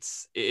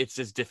it's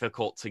just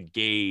difficult to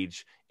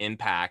gauge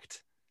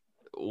impact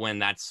when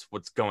that's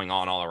what's going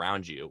on all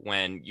around you.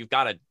 When you've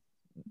got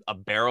a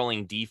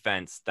barreling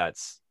defense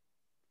that's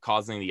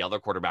causing the other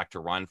quarterback to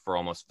run for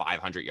almost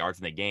 500 yards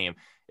in the game,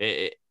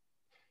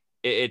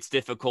 it's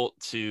difficult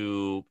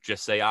to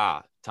just say,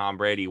 Tom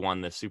Brady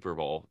won the Super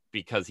Bowl,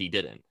 because he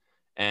didn't.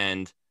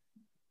 And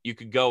you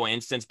could go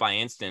instance by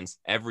instance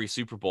every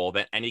Super Bowl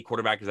that any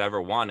quarterback has ever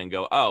won and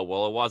go, oh,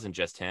 well, it wasn't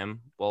just him.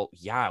 Well,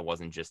 yeah, it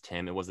wasn't just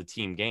him. It was a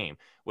team game,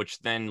 which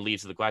then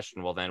leads to the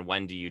question, well, then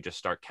when do you just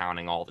start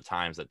counting all the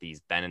times that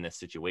he's been in this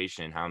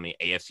situation? How many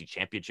AFC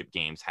championship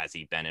games has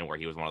he been in where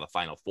he was one of the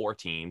final 4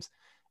 teams?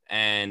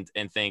 And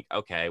think,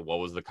 okay, what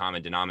was the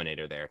common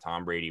denominator there?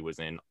 Tom Brady was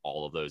in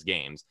all of those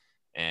games.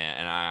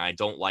 And I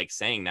don't like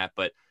saying that,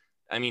 but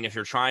I mean, if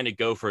you're trying to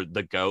go for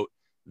the GOAT,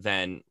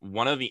 then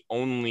one of the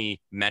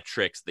only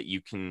metrics that you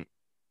can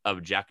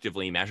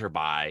objectively measure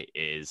by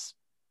is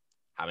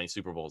how many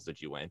Super Bowls did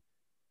you win?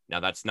 Now,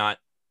 that's not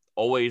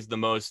always the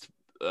most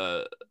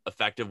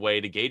effective way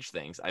to gauge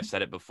things. I've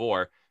said it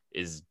before.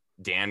 Is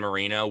Dan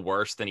Marino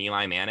worse than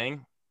Eli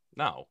Manning?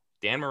 No.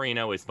 Dan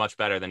Marino is much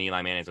better than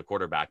Eli Manning as a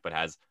quarterback, but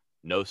has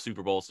no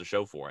Super Bowls to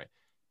show for it.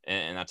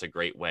 And that's a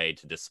great way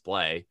to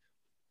display,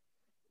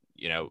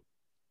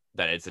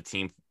 that it's a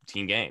team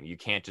game. You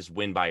can't just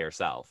win by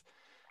yourself.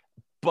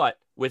 But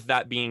with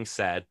that being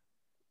said,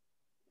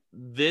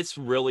 this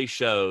really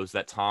shows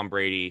that Tom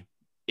Brady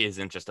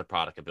isn't just a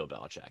product of Bill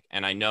Belichick.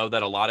 And I know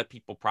that a lot of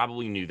people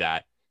probably knew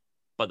that,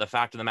 but the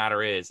fact of the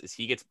matter is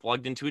he gets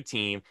plugged into a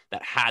team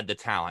that had the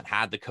talent,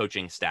 had the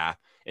coaching staff,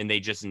 and they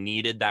just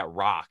needed that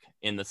rock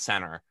in the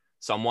center.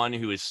 Someone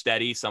who is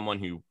steady, someone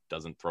who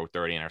doesn't throw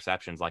 30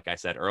 interceptions, like I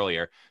said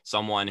earlier,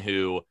 someone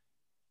who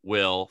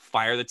will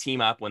fire the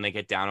team up when they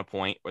get down a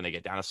point, when they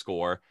get down a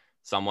score,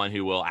 someone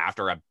who will,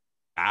 after a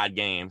bad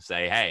game,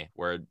 say, hey,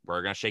 we're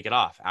going to shake it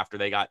off. After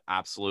they got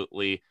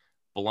absolutely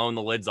blown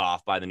the lids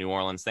off by the New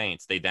Orleans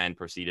Saints, they then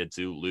proceeded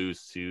to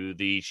lose to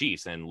the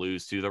Chiefs and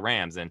lose to the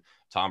Rams. And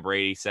Tom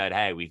Brady said,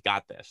 hey, we've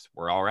got this.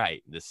 We're all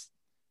right.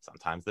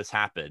 Sometimes this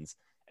happens.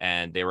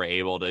 And they were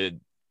able to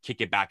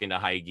kick it back into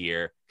high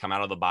gear, come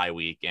out of the bye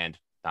week, and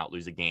not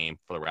lose a game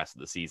for the rest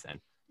of the season.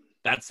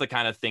 That's the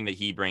kind of thing that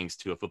he brings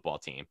to a football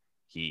team.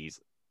 He's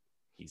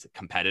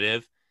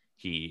competitive.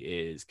 He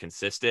is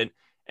consistent.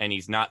 And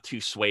he's not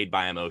too swayed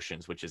by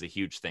emotions, which is a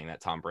huge thing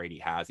that Tom Brady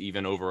has,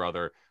 even over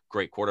other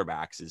great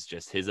quarterbacks, is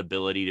just his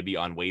ability to be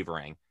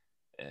unwavering.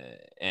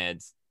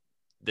 And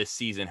this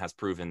season has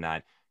proven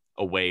that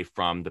away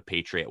from the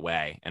Patriot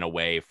way and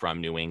away from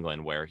New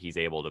England, where he's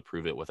able to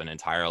prove it with an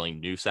entirely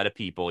new set of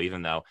people,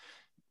 even though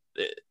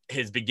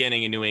his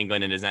beginning in New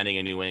England and his ending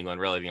in New England,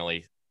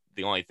 really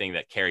the only thing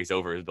that carries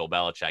over is Bill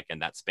Belichick in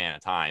that span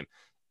of time.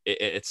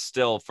 It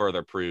still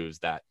further proves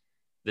that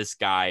this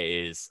guy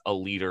is a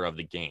leader of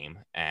the game,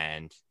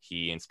 and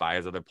he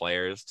inspires other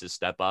players to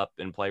step up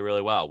and play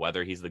really well,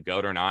 whether he's the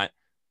GOAT or not.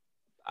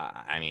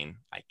 I mean,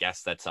 I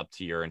guess that's up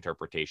to your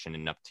interpretation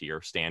and up to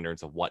your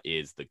standards of what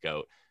is the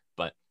GOAT.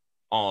 But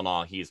all in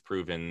all, he's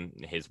proven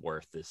his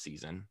worth this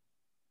season.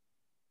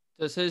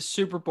 Does his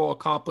Super Bowl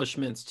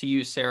accomplishments, to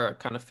you, Sarah,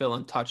 kind of feel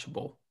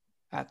untouchable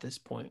at this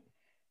point?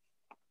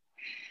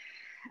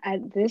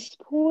 At this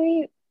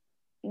point,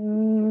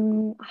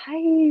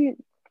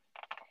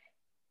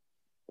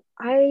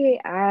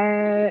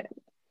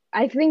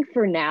 I think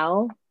for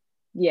now,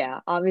 yeah,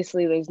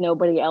 obviously there's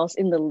nobody else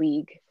in the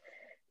league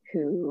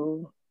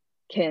who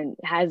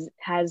has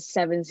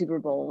 7 Super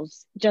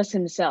Bowls, just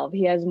himself.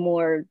 He has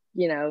more,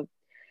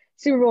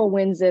 Super Bowl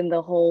wins than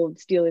the whole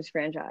Steelers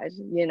franchise,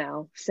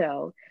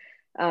 so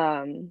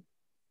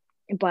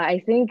but I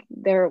think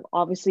there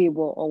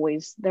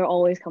always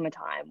come a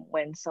time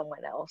when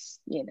someone else,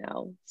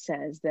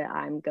 says that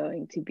I'm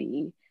going to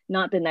be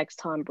not the next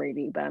Tom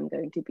Brady, but I'm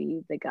going to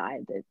be the guy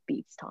that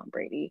beats Tom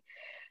Brady,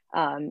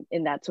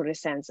 in that sort of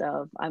sense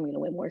of I'm going to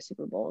win more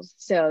Super Bowls.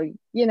 So,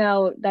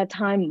 that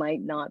time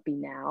might not be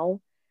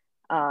now,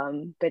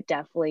 but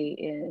definitely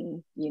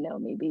in,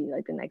 maybe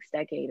like the next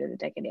decade or the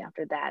decade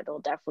after that,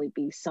 there'll definitely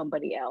be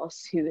somebody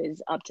else who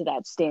is up to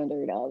that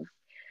standard of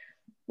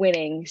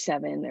winning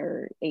 7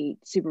 or 8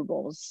 Super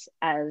Bowls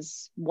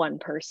as one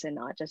person,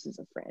 not just as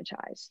a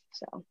franchise.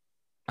 So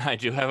I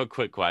do have a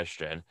quick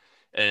question,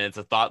 and it's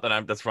a thought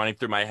that's running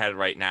through my head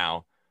right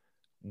now.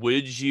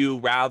 Would you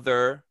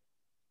rather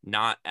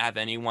not have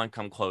anyone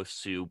come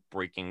close to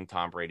breaking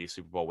Tom Brady's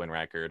Super Bowl win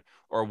record,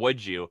 or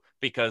would you?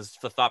 Because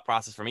the thought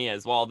process for me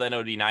is, well, then it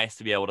would be nice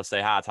to be able to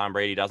say, Tom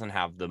Brady doesn't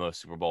have the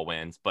most Super Bowl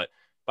wins, but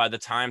by the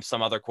time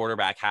some other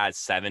quarterback has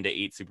 7 to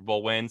 8 Super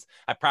Bowl wins,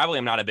 I probably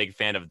am not a big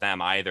fan of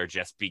them either,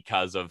 just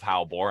because of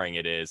how boring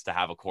it is to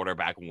have a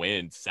quarterback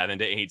win 7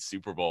 to 8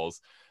 Super Bowls.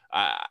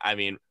 I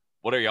mean,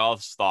 what are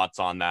y'all's thoughts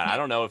on that? I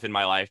don't know if in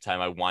my lifetime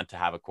I want to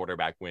have a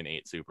quarterback win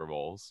 8 Super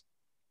Bowls.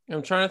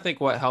 I'm trying to think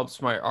what helps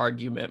my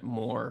argument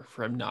more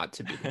for him not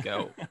to be the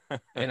GOAT.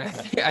 And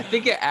I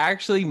think it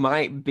actually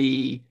might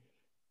be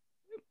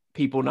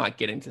people not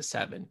getting to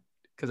 7.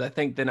 Because I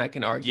think then I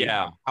can argue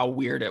how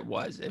weird it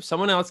was. If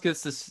someone else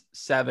gets to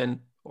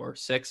 7 or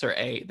 6 or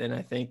 8, then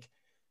I think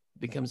it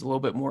becomes a little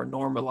bit more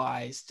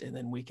normalized. And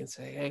then we can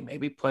say, hey,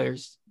 maybe a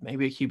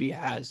QB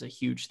has a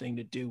huge thing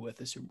to do with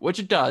this, which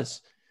it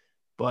does.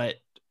 But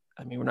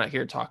I mean, we're not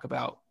here to talk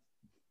about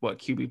what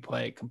QB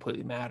play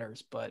completely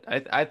matters. But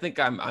I think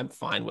I'm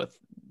fine with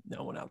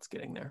no one else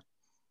getting there.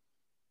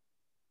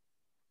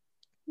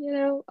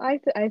 I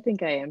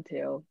think I am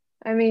too.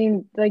 I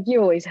mean, like,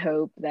 you always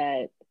hope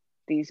that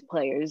these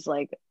players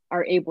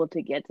are able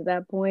to get to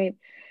that point,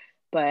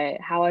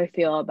 but how I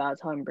feel about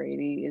Tom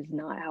Brady is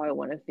not how I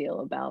want to feel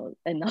about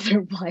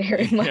another player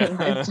in my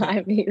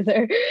lifetime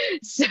either.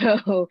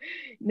 So,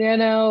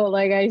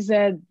 like I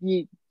said,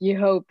 you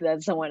hope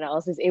that someone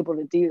else is able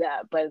to do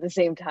that, but at the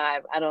same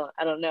time, I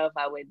don't know if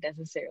I would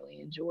necessarily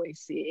enjoy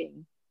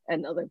seeing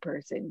another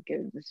person go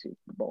to the Super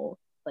Bowl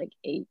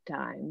 8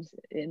 times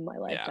in my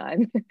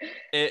lifetime.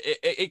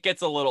 It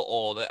gets a little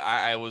old.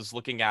 I was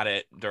looking at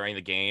it during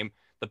the game.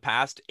 The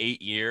past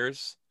 8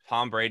 years,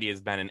 Tom Brady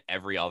has been in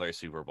every other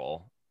Super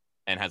Bowl.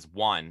 and has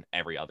won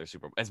every other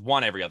Super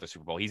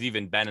Bowl. He's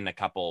even been in a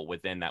couple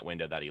within that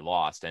window that he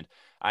lost. And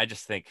I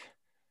just think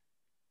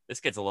this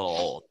gets a little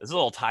old. It's a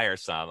little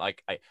tiresome.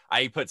 Like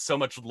I put so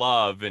much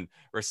love and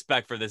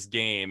respect for this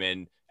game,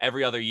 and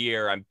every other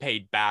year I'm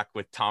paid back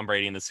with Tom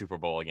Brady in the Super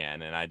Bowl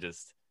again. And I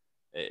just,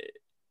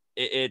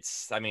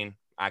 it's, I mean,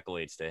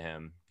 accolades to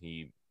him.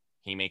 He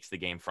makes the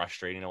game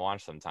frustrating to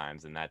watch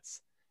sometimes, and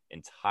that's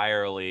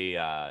entirely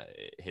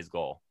his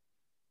goal.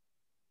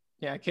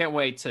 Yeah, I can't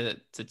wait to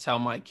tell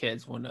my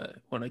kids when a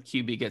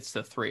QB gets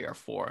to 3 or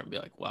 4 and be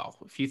like, well,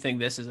 if you think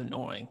this is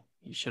annoying,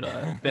 you should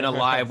have been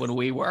alive when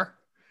we were.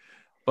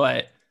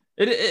 But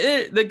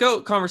the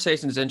GOAT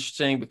conversation is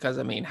interesting because,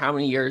 I mean, how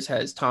many years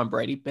has Tom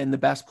Brady been the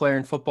best player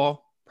in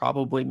football?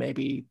 Probably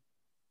maybe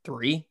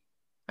 3.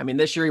 I mean,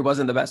 this year he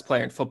wasn't the best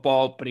player in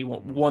football, but he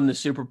won the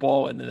Super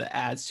Bowl, and then it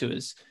adds to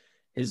his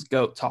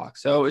GOAT talk.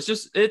 So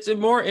it's a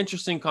more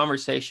interesting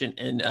conversation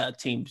in a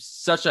team,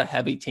 such a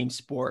heavy team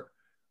sport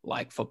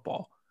like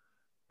football.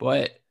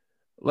 But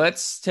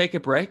let's take a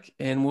break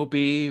and we'll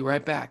be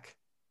right back.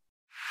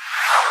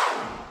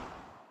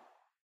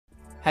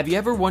 Have you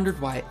ever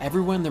wondered why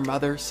everyone and their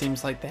mother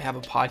seems like they have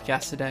a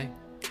podcast today?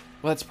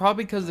 Well, it's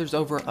probably because there's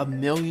over 1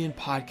 million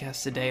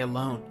podcasts a day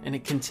alone, and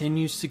it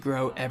continues to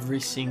grow every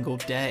single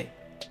day.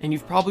 And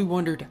you've probably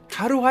wondered,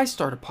 how do I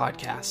start a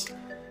podcast?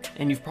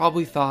 And you've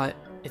probably thought,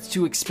 it's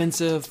too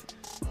expensive,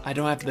 I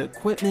don't have the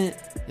equipment,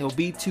 it'll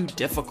be too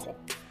difficult,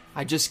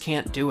 I just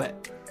can't do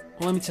it.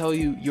 Well, let me tell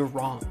you, you're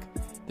wrong.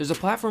 There's a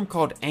platform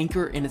called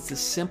Anchor, and it's the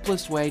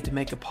simplest way to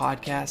make a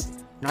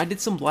podcast. And I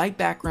did some light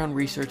background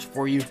research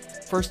for you.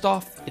 First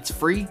off, it's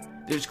free.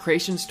 There's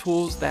creations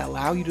tools that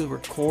allow you to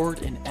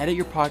record and edit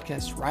your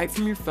podcast right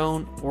from your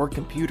phone or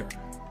computer.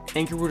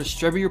 Anchor will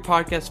distribute your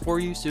podcast for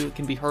you so it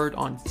can be heard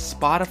on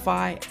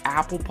Spotify,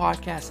 Apple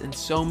Podcasts, and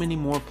so many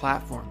more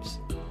platforms.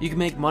 You can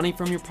make money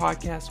from your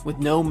podcast with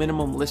no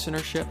minimum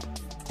listenership.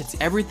 It's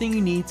everything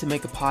you need to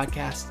make a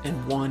podcast in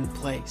one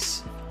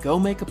place. Go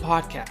make a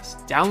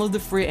podcast. Download the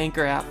free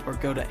Anchor app or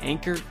go to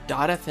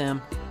anchor.fm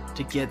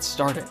to get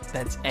started.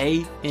 That's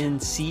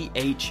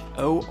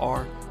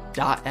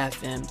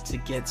ANCHOR.FM to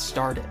get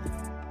started.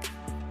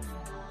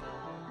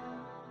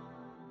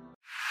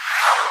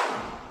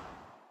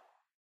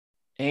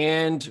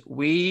 And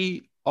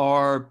we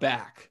are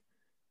back.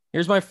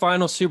 Here's my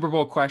final Super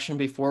Bowl question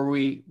before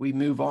we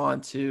move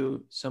on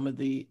to some of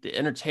the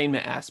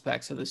entertainment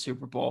aspects of the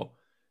Super Bowl.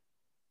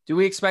 Do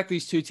we expect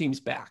these two teams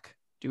back?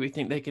 Do we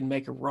think they can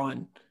make a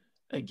run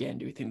again?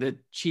 Do we think the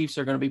Chiefs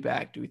are going to be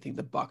back? Do we think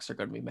the Bucs are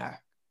going to be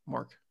back?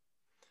 Mark?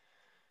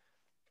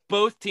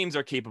 Both teams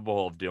are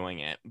capable of doing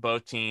it.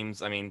 Both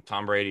teams, I mean,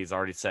 Tom Brady's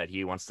already said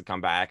he wants to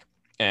come back,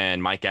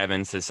 and Mike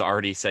Evans has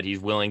already said he's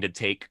willing to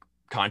take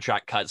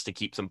contract cuts to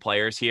keep some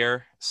players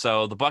here.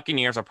 So the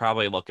Buccaneers are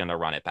probably looking to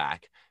run it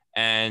back.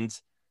 And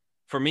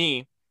for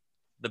me,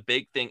 the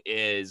big thing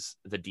is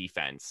the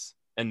defense.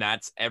 And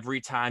that's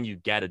every time you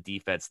get a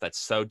defense that's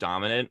so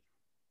dominant,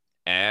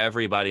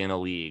 everybody in the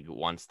league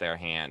wants their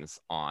hands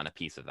on a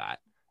piece of that.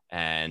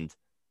 And,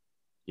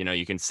 you know,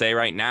 you can say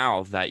right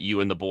now that you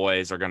and the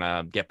boys are going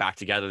to get back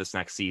together this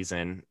next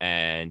season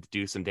and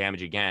do some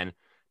damage again.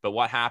 But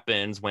what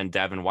happens when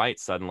Devin White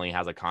suddenly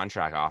has a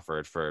contract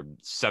offered for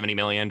 $70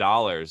 million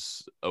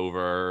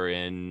over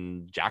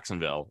in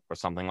Jacksonville or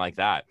something like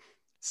that?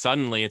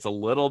 Suddenly it's a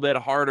little bit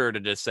harder to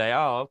just say,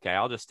 oh, okay,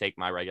 I'll just take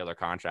my regular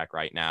contract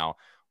right now,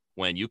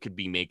 when you could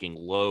be making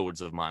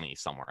loads of money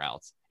somewhere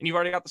else. And you've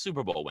already got the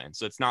Super Bowl win.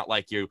 So it's not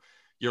like you're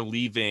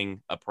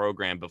leaving a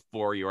program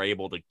before you're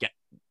able to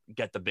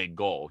get the big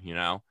goal, you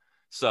know?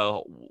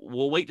 So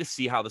we'll wait to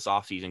see how this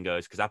offseason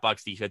goes, because that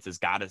Bucs defense has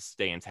got to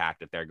stay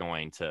intact if they're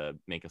going to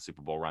make a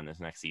Super Bowl run this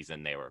next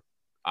season. They were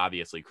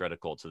obviously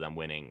critical to them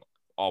winning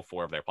all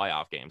 4 of their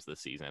playoff games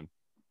this season.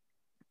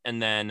 And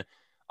then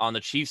on the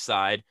Chiefs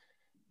side,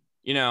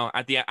 you know,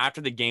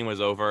 after the game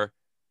was over,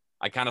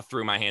 I kind of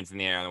threw my hands in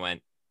the air and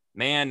went,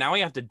 man, now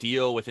we have to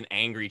deal with an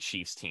angry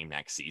Chiefs team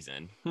next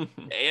season. The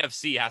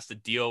AFC has to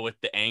deal with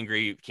the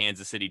angry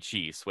Kansas City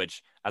Chiefs,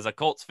 which, as a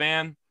Colts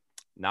fan,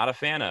 not a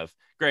fan of.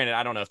 Granted,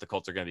 I don't know if the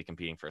Colts are going to be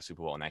competing for a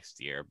Super Bowl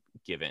next year,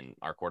 given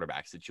our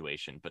quarterback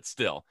situation, but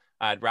still,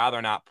 I'd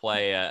rather not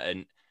play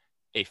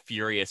a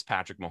furious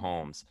Patrick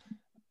Mahomes.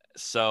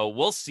 So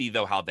we'll see,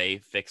 though, how they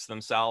fix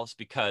themselves,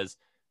 because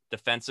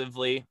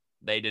defensively,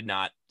 they did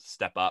not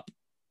step up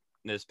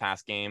this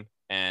past game,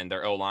 and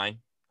their O-line,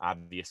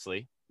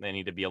 obviously, they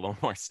need to be a little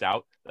more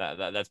stout.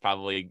 That's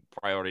probably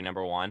priority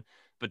number 1.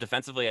 But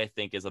defensively, I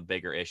think, is a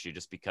bigger issue,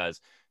 just because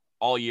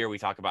all year we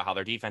talk about how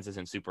their defense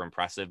isn't super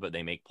impressive, but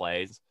they make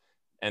plays,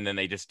 and then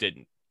they just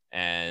didn't.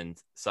 And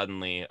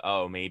suddenly,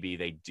 oh, maybe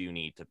they do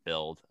need to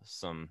build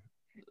some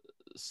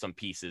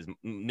pieces.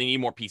 They need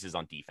more pieces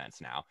on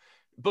defense now.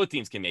 Both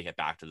teams can make it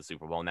back to the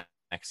Super Bowl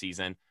next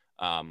season.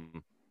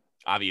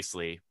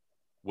 Obviously,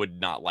 would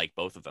not like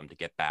both of them to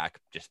get back,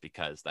 just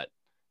because that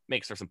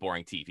makes for some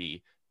boring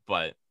TV.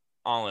 But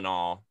all in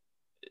all,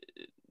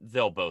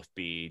 they'll both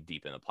be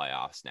deep in the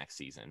playoffs next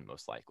season,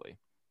 most likely.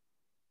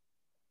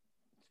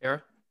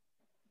 Sarah?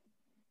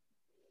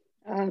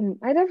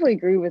 I definitely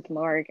agree with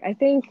Mark. I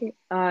think,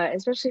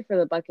 especially for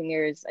the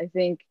Buccaneers, I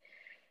think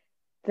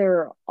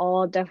they're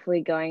all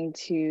definitely going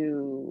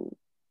to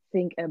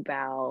think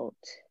about,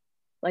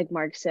 like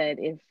Mark said,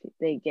 if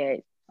they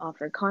get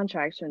offered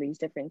contracts from these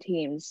different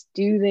teams,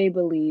 do they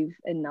believe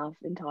enough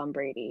in Tom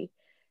Brady?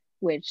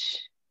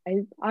 Which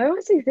I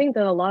honestly think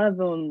that a lot of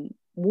them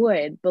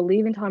would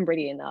believe in Tom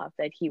Brady enough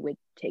that he would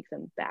take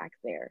them back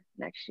there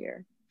next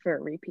year for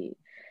a repeat.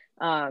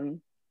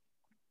 Um,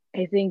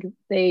 I think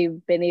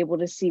they've been able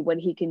to see what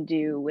he can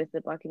do with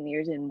the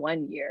Buccaneers in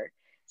 1 year.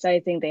 So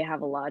I think they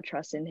have a lot of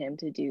trust in him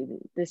to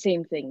do the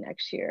same thing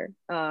next year.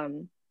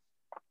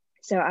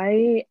 So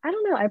I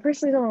don't know. I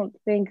personally don't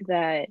think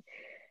that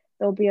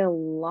there'll be a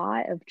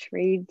lot of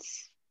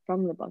trades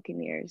from the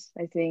Buccaneers.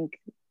 I think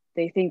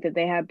they think that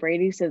they have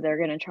Brady, so they're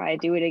going to try to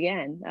do it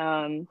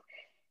again.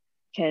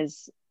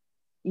 Because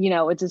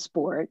it's a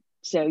sport,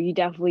 so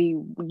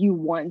you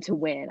want to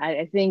win.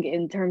 I think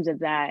in terms of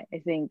that, I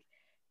think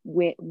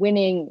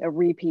winning a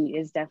repeat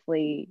is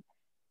definitely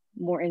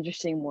more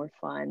interesting, more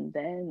fun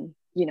than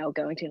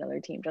going to another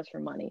team just for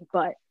money.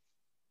 But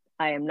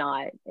I am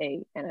not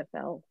a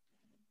NFL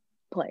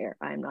player.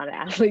 I'm not an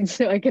athlete,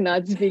 so I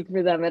cannot speak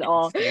for them at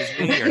all.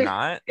 Excuse me, you're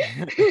not?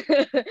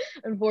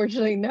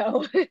 Unfortunately,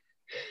 no.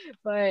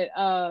 But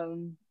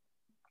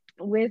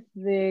with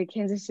the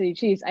Kansas City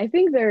Chiefs, I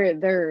think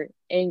their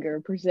anger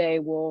per se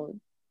will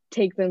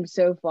take them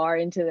so far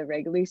into the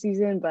regular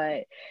season,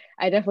 but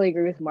I definitely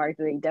agree with Mark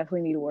that they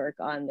definitely need to work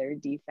on their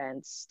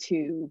defense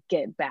to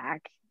get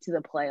back to the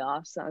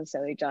playoffs, not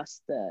necessarily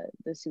just the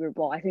Super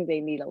Bowl. I think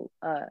they need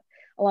a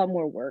lot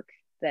more work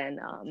than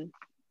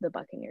the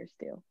Buccaneers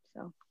do.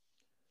 So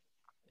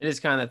It is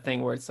kind of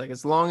thing where it's like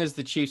as long as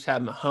the Chiefs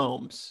have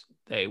Mahomes,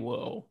 they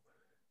will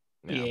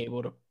be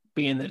able to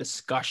be in the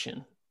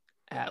discussion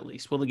at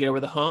least. Will they get over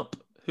the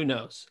hump? Who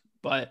knows?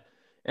 But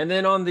and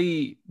then on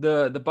the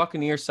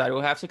Buccaneers side,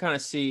 we'll have to kind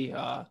of see.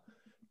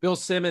 Bill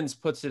Simmons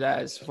puts it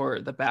as for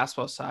the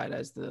basketball side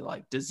as the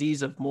like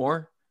disease of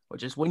more,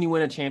 which is when you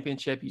win a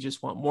championship, you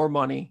just want more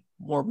money,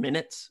 more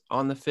minutes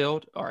on the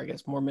field, or I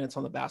guess more minutes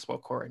on the basketball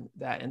court. In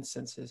that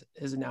instance, is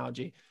his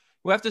analogy.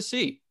 We'll have to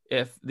see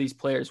if these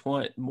players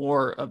want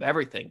more of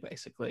everything.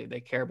 Basically,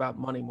 they care about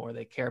money more,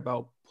 they care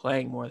about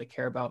playing more, they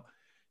care about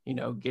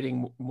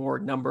getting more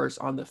numbers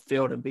on the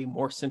field and being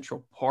more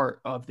central part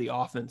of the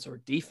offense or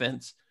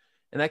defense.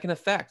 And that can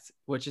affect,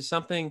 which is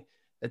something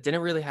that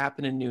didn't really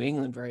happen in New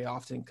England very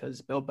often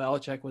because Bill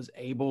Belichick was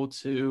able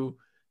to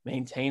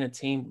maintain a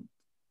team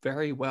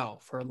very well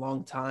for a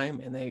long time.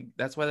 And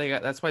that's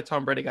why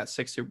Tom Brady got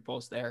 6 Super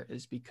Bowls there,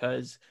 is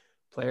because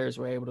players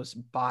were able to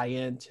buy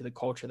into the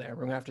culture there.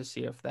 We're going to have to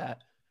see if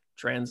that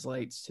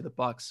translates to the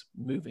Bucs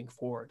moving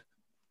forward.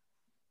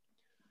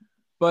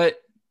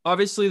 But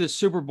obviously the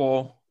Super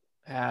Bowl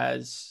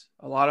has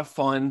a lot of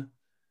fun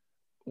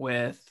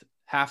with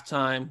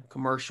halftime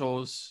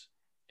commercials,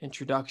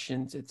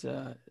 introductions. It's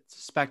a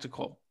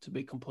spectacle, to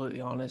be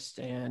completely honest,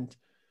 and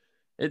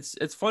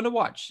it's fun to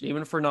watch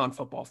even for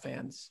non-football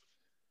fans.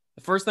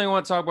 The first thing I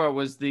want to talk about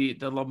was the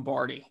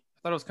Lombardi. I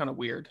thought it was kind of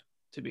weird,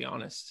 to be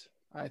honest.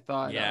 I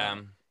thought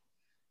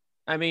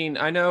I mean,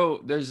 I know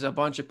there's a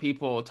bunch of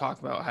people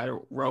talking about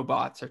how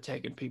robots are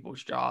taking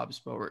people's jobs,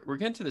 but we're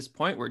getting to this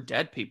point where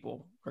dead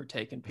people are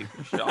taking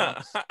people's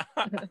jobs.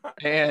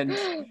 And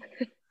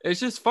it's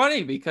just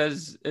funny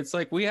because it's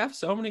like we have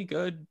so many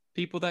good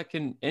people that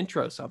can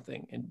intro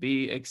something and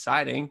be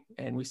exciting.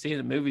 And we see it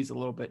in movies a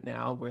little bit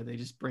now where they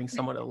just bring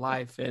someone to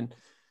life. And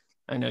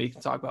I know you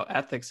can talk about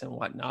ethics and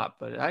whatnot,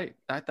 but I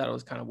thought it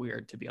was kind of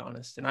weird, to be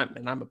honest. And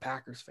I'm a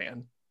Packers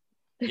fan.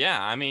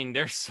 Yeah, I mean,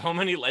 there's so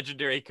many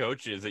legendary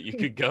coaches that you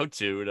could go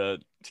to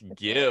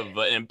give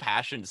an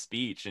impassioned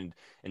speech, and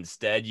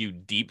instead you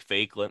deep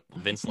fake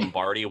Vince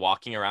Lombardi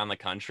walking around the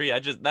country.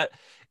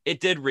 It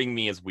did ring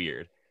me as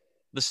weird.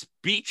 The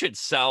speech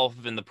itself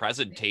and the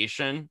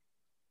presentation,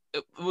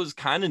 it was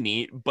kind of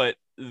neat, but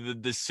the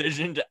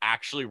decision to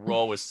actually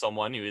roll with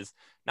someone who is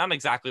not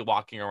exactly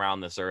walking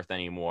around this earth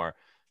anymore,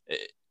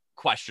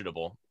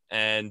 questionable.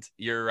 And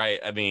you're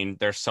right. I mean,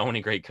 there's so many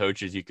great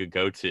coaches you could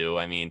go to.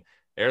 I mean,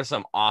 there's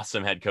some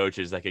awesome head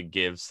coaches that could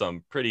give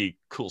some pretty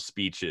cool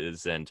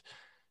speeches, and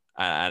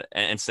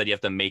instead you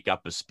have to make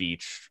up a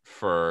speech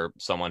for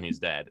someone who's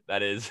dead.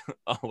 That is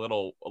a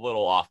little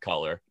off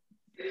color.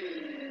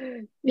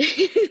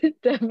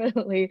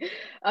 Definitely.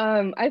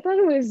 I thought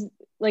it was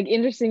like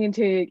interesting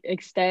to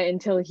extent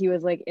until he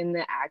was like in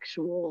the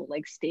actual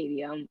like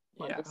stadium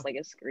on just like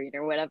a screen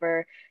or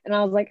whatever, and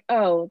I was like,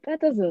 oh,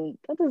 that doesn't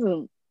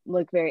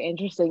look very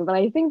interesting. But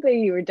I think that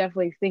you were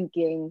definitely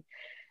thinking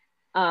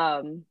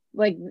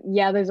like,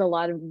 yeah, there's a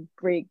lot of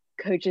great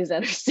coaches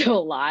that are still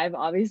alive,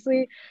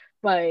 obviously,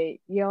 but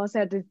you also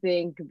have to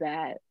think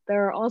that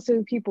there are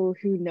also people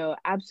who know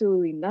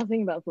absolutely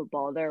nothing about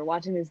football. They're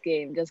watching this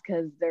game just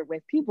because they're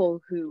with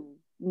people who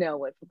know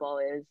what football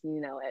is,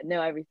 know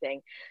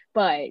everything.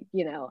 But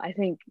I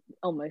think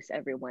almost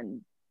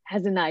everyone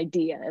has an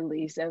idea, at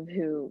least, of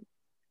who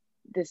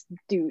this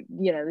dude,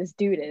 this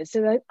dude is. So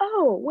like,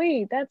 oh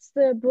wait, that's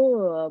the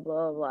blah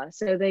blah blah.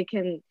 So they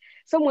can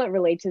somewhat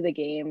relate to the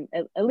game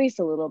at least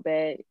a little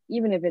bit,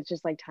 even if it's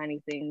just like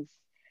tiny things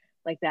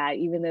like that.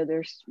 Even though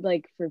there's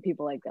like for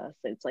people like us,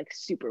 it's like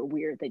super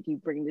weird that you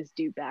bring this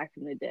dude back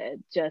from the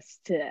dead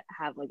just to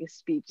have like a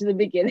speech at the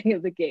beginning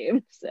of the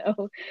game.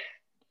 So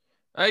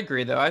I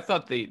agree though. I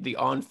thought the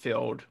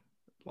on-field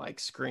like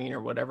screen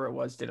or whatever it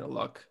was didn't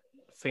look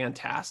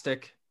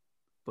fantastic,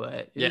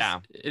 but it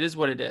is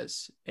what it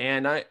is.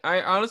 And I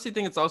honestly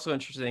think it's also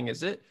interesting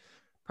is it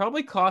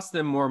probably cost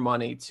them more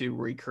money to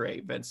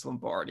recreate Vince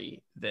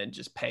Lombardi than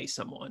just pay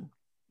someone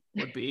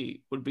would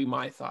be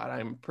my thought.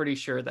 I'm pretty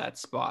sure that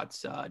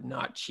spot's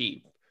not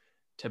cheap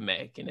to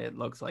make, and it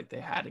looks like they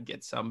had to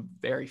get some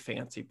very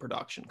fancy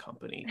production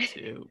company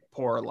to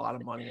pour a lot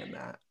of money in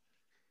that.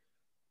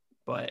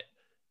 But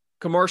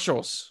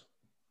commercials,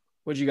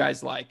 what'd you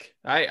guys like?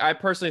 I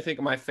personally think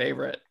my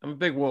favorite, I'm a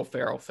big Will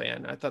Ferrell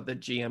fan. I thought the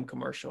GM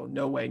commercial,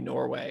 No Way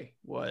Norway,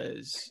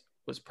 was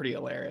pretty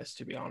hilarious,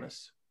 to be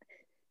honest.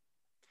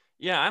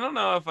 Yeah, I don't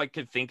know if I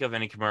could think of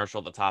any commercial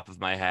at the top of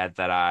my head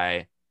that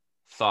I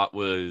thought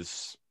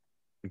was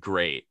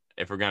great,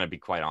 if we're going to be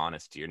quite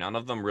honest here. None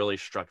of them really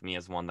struck me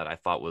as one that I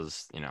thought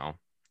was,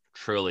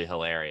 truly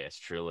hilarious,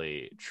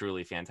 truly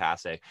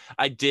fantastic.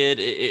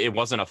 It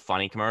wasn't a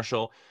funny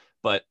commercial,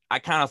 but I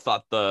kind of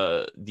thought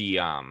the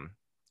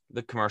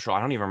commercial,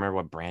 I don't even remember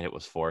what brand it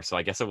was for, so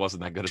I guess it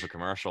wasn't that good of a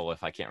commercial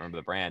if I can't remember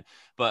the brand.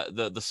 But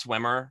the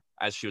swimmer,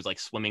 as she was like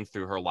swimming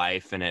through her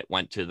life and it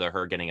went to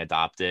her getting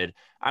adopted.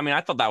 I mean,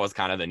 I thought that was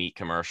kind of a neat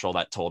commercial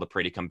that told a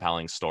pretty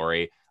compelling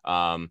story.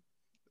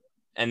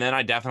 And then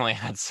I definitely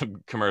had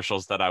some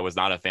commercials that I was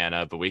not a fan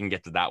of, but we can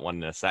get to that one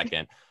in a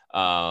second.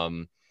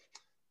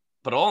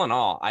 But all in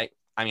all, I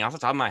mean, off the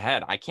top of my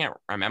head, I can't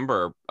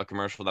remember a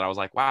commercial that I was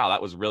like, wow,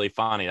 that was really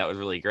funny. That was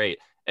really great.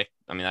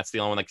 That's the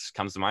only one that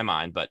comes to my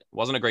mind, but it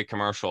wasn't a great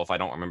commercial if I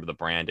don't remember the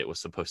brand it was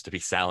supposed to be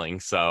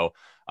selling. So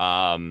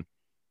all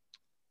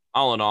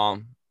in all,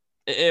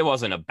 it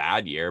wasn't a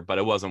bad year, but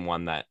it wasn't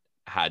one that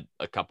had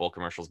a couple of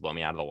commercials blow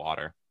me out of the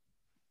water.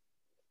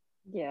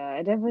 Yeah, I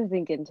definitely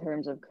think in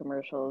terms of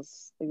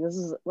commercials, like this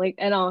is like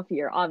an off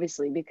year,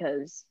 obviously,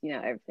 because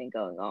everything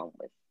going on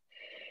with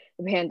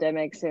the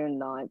pandemic, so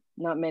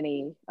not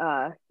many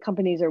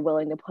companies are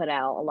willing to put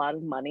out a lot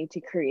of money to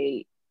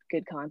create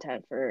good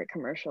content for a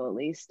commercial at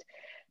least.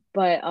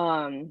 But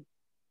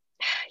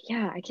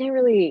yeah, I can't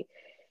really.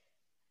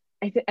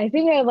 I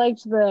think I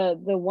liked the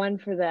one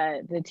for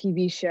the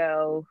TV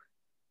show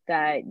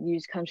that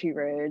used Country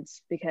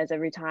Roads, because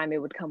every time it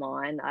would come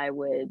on, I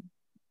would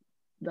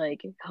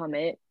like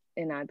comment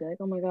and I'd be like,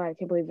 oh my god, I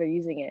can't believe they're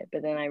using it.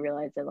 But then I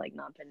realized that like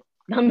not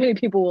many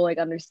people will like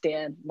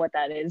understand what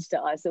that is to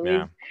us at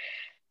least.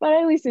 But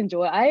I at least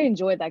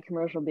enjoyed that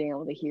commercial, being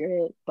able to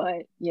hear it.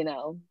 But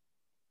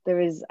there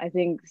was, I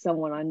think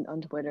someone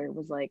on Twitter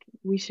was like,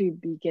 we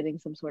should be getting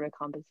some sort of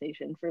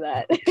compensation for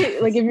that.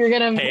 Like if you're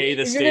gonna pay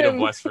the state of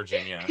West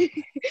Virginia.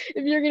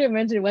 If you're gonna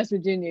mention West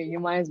Virginia, you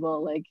might as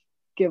well like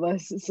give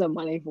us some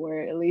money for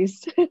it at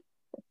least.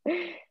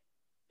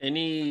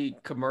 Any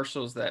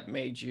commercials that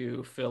made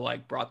you feel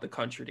like brought the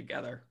country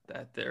together,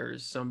 that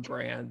there's some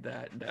brand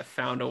that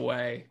found a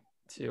way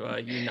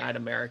to unite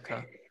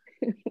America?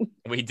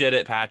 We did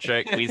it,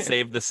 Patrick. We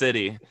saved the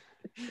city.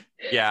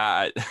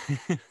 Yeah.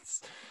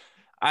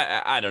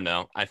 I don't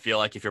know. I feel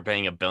like if you're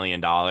paying $1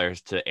 billion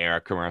to air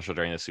a commercial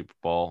during the Super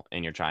Bowl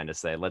and you're trying to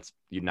say, let's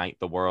unite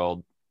the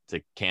world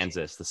to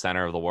Kansas, the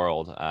center of the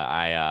world,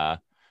 I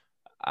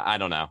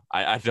don't know.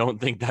 I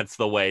don't think that's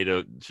the way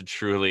to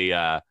truly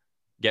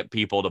get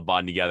people to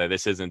bond together.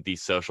 This isn't the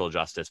social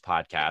justice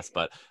podcast,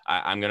 but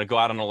I'm going to go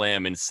out on a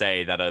limb and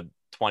say that a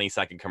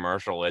 20-second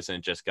commercial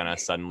isn't just going to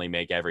suddenly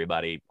make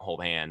everybody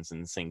hold hands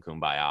and sing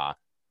Kumbaya.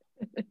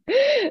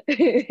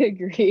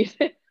 Agreed.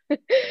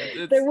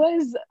 There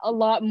was a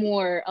lot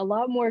more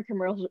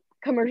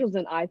commercials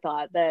than I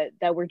thought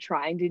that were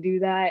trying to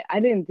do that.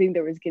 I didn't think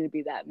there was going to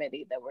be that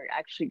many that were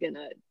actually going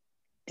to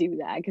do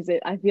that, because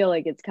I feel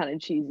like it's kind of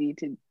cheesy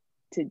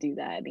to do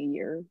that in a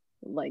year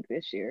like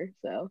this year.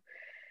 So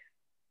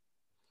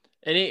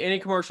any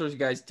commercials you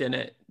guys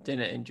didn't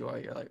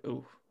enjoy? You're like,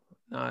 ooh,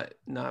 not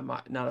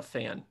a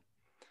fan.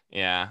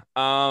 Yeah.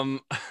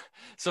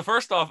 So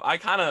first off,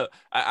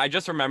 I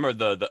just remember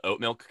the oat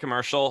milk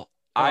commercial.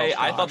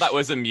 I thought that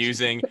was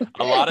amusing.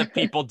 A lot of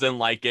people didn't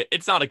like it.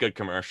 It's not a good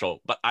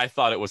commercial, but I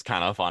thought it was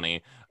kind of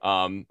funny.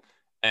 And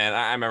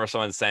I remember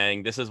someone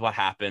saying, this is what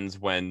happens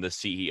when the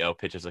CEO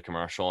pitches a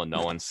commercial and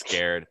no one's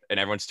scared and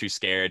everyone's too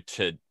scared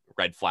to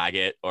red flag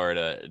it or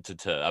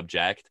to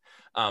object.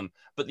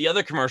 But the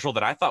other commercial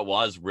that I thought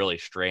was really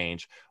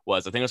strange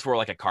was, I think it was for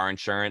like a car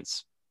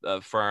insurance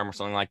firm or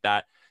something like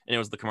that. And it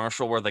was the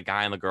commercial where the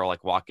guy and the girl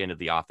like walk into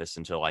the office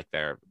into like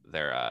their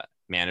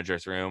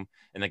manager's room.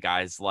 And the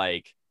guy's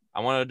like, I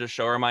wanted to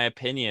show her my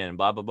opinion,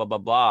 blah, blah, blah, blah,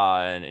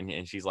 blah.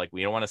 And she's like,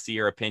 we don't want to see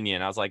your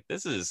opinion. I was like,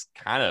 this is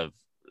kind of,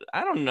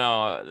 I don't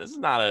know. This is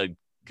not a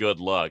good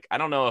look. I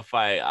don't know if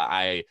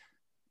I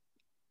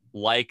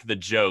like the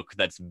joke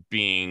that's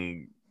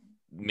being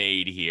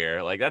made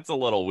here. Like, that's a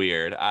little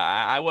weird.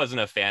 I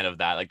wasn't a fan of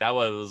that. Like, that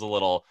was a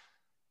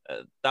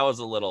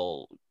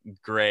little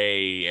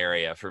gray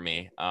area for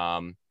me.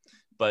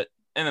 But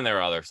and then there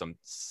were other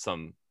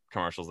some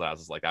commercials that I was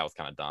just like, that was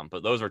kind of dumb.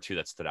 But those were two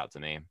that stood out to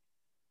me.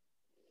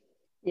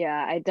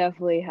 Yeah, I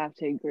definitely have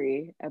to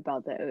agree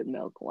about the oat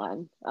milk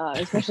one,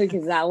 especially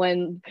because that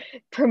one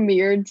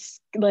premiered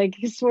like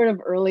sort of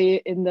early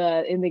in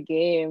the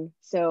game.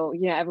 So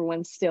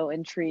everyone's still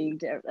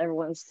intrigued.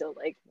 Everyone's still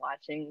like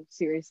watching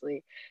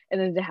seriously,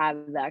 and then to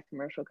have that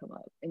commercial come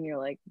up, and you're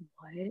like,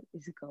 what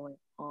is going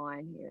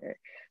on here?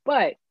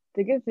 But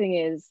the good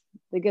thing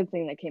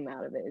that came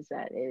out of it is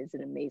that it is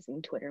an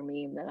amazing Twitter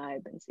meme that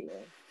I've been seeing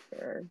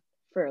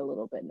for a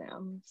little bit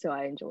now. So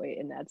I enjoy it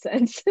in that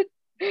sense.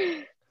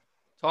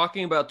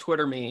 Talking about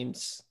Twitter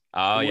memes.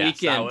 Oh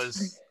yes,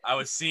 Weeknd. I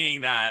was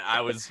seeing that.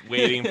 I was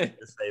waiting to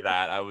say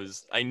that.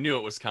 I knew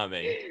it was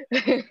coming.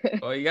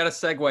 Well, you got to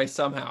segue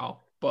somehow,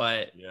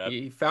 but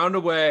he found a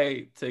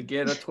way to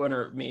get a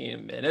Twitter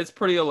meme, and it's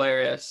pretty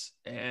hilarious.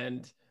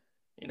 And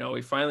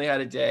we finally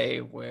had a day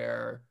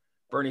where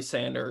Bernie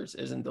Sanders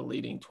isn't the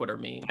leading Twitter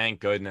meme. Thank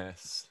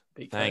goodness.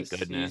 Because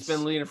he's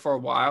been leading for a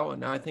while,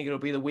 and now I think it'll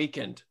be the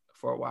Weeknd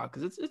for a while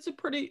because it's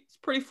pretty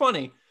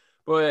funny.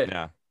 But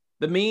yeah.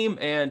 The meme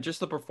and just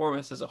the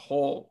performance as a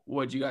whole,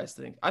 what do you guys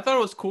think? I thought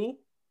it was cool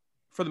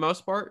for the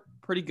most part,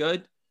 pretty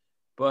good,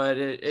 but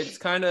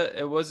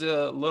it was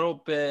a little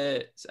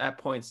bit at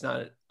points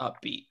not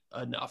upbeat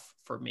enough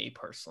for me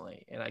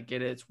personally. And I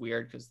get it, it's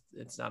weird because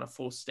it's not a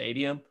full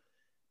stadium,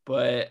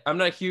 but I'm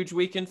not a huge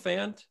Weeknd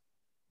fan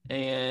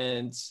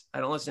and I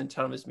don't listen to a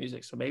ton of his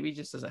music. So maybe he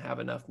just doesn't have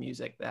enough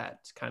music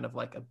that's kind of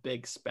like a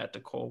big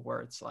spectacle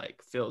where it's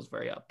like feels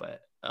very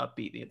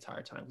upbeat the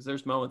entire time. Because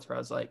there's moments where I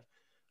was like,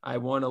 I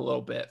want a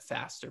little bit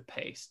faster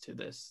pace to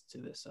this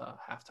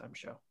halftime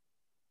show.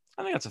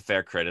 I think that's a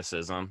fair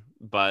criticism,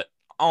 but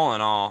all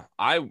in all,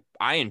 I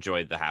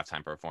enjoyed the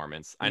halftime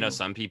performance. I know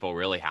some people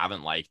really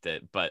haven't liked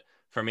it, but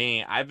for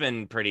me, I've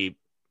been pretty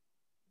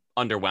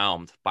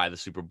underwhelmed by the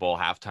Super Bowl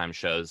halftime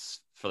shows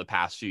for the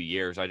past few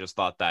years. I just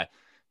thought that,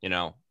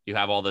 you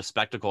have all the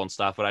spectacle and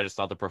stuff, but I just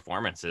thought the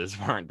performances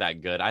weren't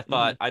that good. I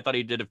thought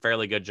he did a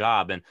fairly good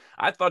job, and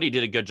I thought he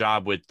did a good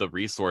job with the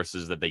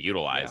resources that they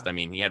utilized. Yeah. I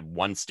mean, he had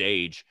one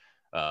stage,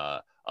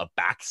 a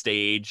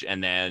backstage,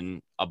 and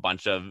then a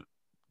bunch of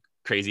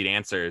crazy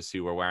dancers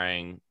who were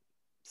wearing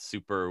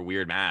super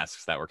weird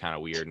masks that were kind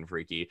of weird and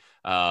freaky.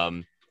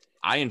 I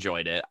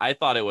enjoyed it. I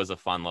thought it was a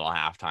fun little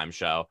halftime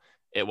show.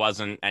 It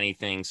wasn't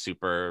anything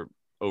super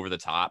over the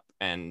top,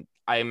 and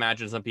I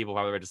imagine some people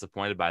probably were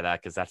disappointed by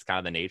that because that's kind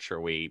of the nature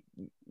we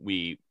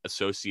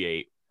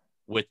associate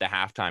with the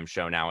halftime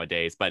show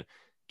nowadays. But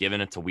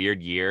given it's a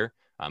weird year,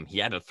 he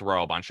had to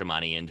throw a bunch of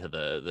money into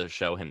the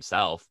show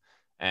himself.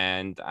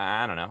 And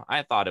I don't know.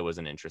 I thought it was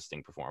an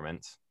interesting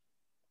performance.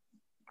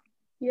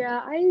 Yeah,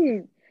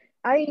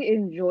 I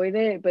enjoyed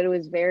it, but it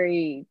was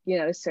very,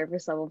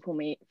 surface level for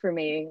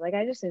me. Like,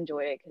 I just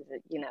enjoyed it because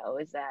it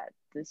is at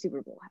the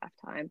Super Bowl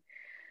halftime.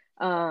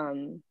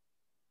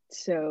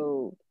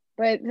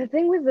 But the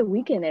thing with the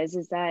Weeknd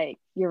is that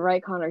you're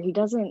right, Connor. He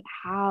doesn't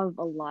have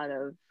a lot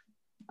of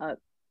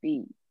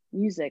upbeat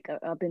music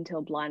up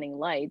until Blinding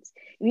Lights,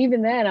 and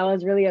even then, I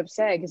was really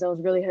upset because I was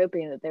really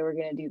hoping that they were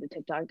gonna do the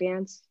TikTok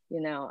dance. I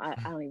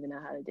don't even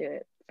know how to do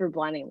it for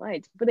Blinding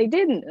Lights, but they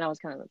didn't, and I was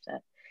kind of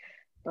upset.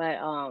 But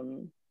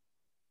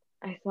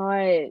I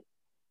thought,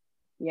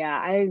 yeah,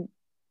 I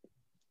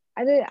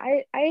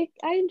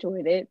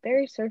enjoyed it.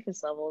 Very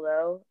surface level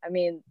though. I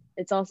mean,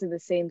 it's also the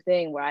same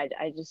thing where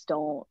I just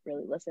don't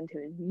really listen to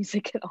his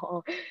music at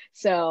all.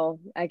 So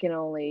I can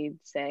only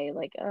say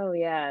like, oh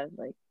yeah,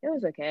 like it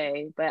was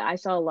okay. But I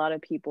saw a lot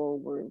of people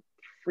were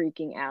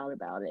freaking out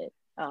about it.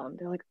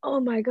 They're like,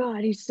 oh my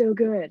God, he's so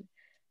good.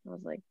 I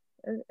was like,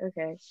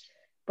 okay.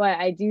 But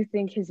I do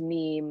think his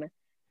meme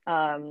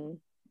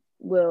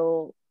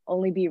will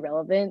only be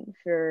relevant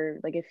for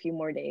like a few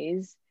more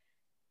days,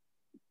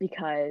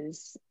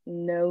 because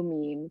no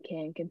meme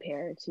can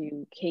compare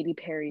to Katy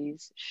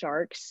Perry's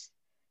Sharks.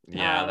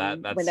 Yeah,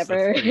 that's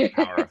pretty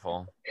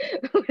powerful.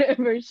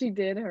 Whenever she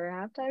did her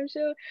halftime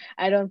show,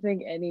 I don't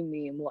think any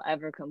meme will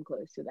ever come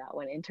close to that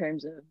one in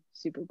terms of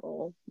Super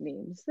Bowl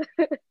memes.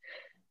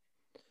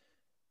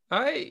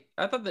 I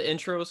thought the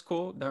intro was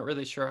cool. Not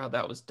really sure how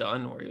that was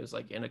done, where he was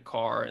like in a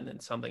car and then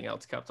something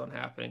else kept on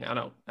happening. I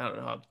don't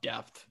know how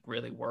depth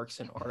really works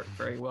in art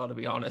very well, to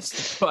be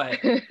honest. But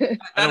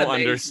I don't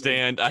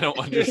understand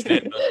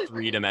the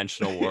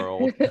three-dimensional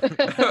world.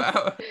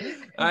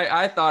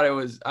 I thought it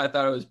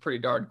was pretty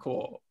darn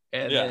cool.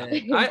 And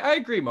then I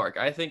agree, Mark.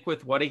 I think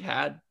with what he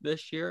had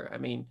this year, I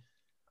mean,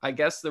 I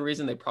guess the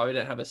reason they probably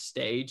didn't have a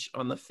stage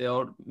on the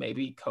field,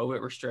 maybe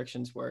COVID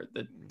restrictions, where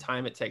the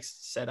time it takes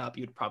to set up,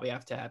 you'd probably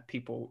have to have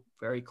people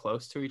very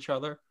close to each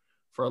other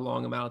for a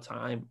long amount of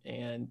time.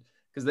 And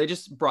because they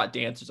just brought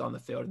dancers on the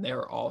field and they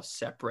were all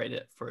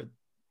separated for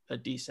a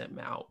decent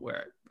amount,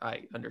 where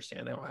I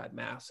understand they all had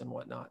masks and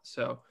whatnot.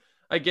 So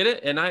I get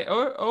it. And I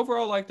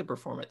overall like the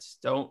performance.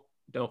 Don't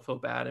don't feel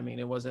bad. I mean,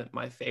 it wasn't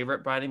my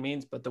favorite by any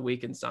means, but The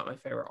Weeknd's not my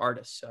favorite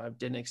artist, so I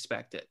didn't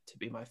expect it to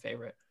be my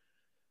favorite.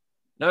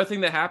 Another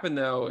thing that happened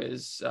though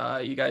is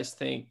you guys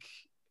think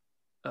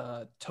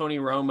Tony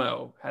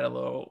Romo had a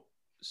little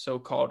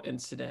so-called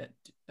incident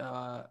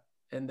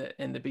in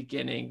the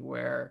beginning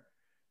where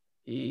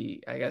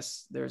I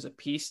guess there's a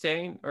pee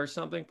stain or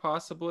something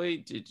possibly.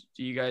 Do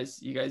you guys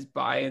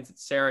buy into?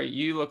 Sarah,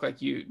 you look like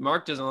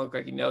Mark doesn't look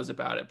like he knows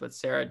about it, but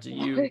Sarah, do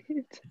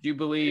you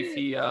believe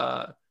he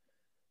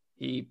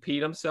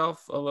peed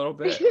himself a little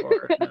bit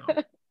or no?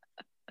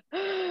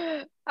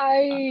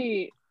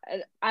 I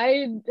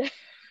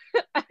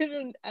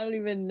don't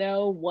even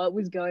know what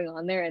was going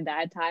on there at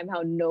that time,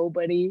 how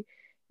nobody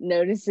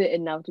noticed it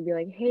enough to be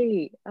like,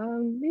 hey,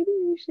 maybe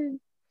you should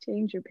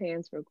change your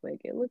pants real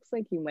quick. It looks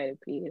like you might have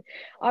peed.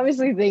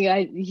 Obviously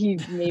he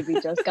maybe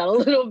just got a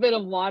little bit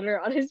of water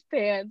on his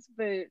pants,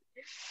 but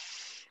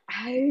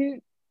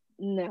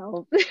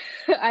no.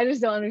 I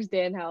just don't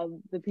understand how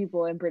the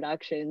people in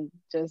production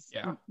just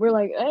were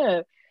like,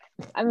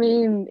 I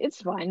mean,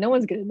 it's fine. No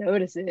one's gonna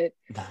notice it.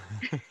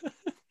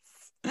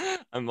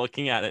 I'm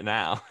looking at it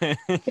now.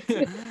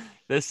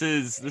 This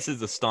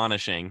is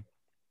astonishing.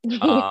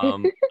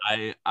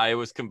 I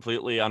was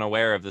completely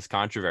unaware of this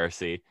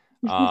controversy.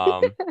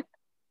 I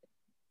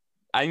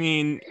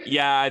mean,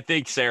 yeah, I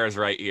think Sarah's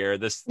right here.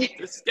 This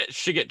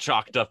should get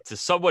chalked up to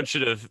someone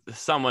should have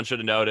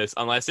noticed,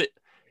 unless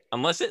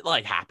it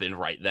like happened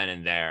right then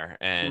and there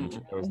and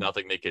there was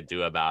nothing they could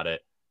do about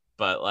it.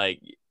 But like,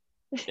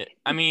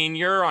 I mean,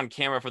 you're on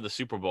camera for the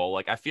Super Bowl.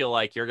 Like, I feel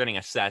like you're getting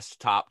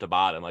assessed top to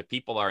bottom. Like,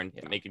 people are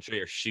making sure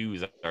your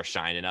shoes are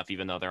shining up,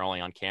 even though they're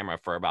only on camera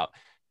for about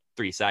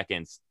 3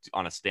 seconds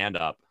on a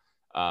stand-up.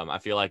 I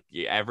feel like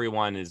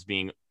everyone is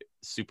being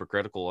super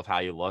critical of how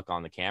you look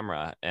on the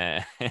camera,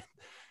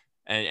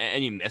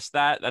 and you miss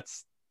that.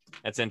 That's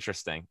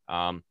interesting.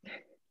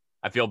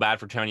 I feel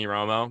bad for Tony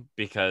Romo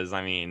because,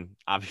 I mean,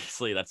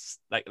 obviously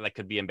that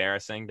could be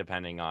embarrassing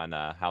depending on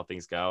how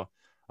things go.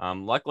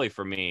 Luckily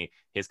for me,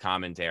 his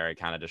commentary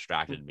kind of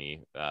distracted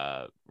me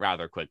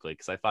rather quickly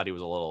because I thought he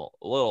was a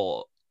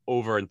little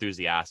over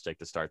enthusiastic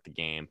to start the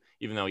game,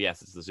 even though,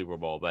 yes, it's the Super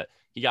Bowl, but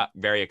he got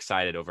very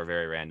excited over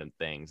very random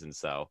things. And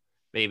so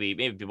maybe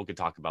people could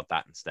talk about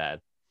that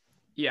instead.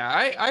 Yeah,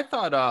 I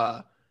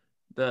thought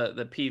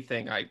the pee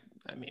thing, I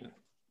mean,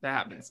 that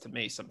happens to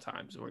me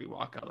sometimes where you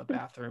walk out of the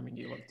bathroom and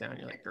you look down,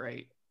 you're like,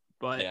 great.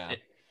 But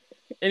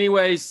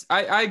anyways,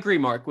 I agree,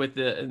 Mark, with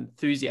the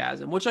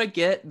enthusiasm, which I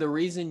get. The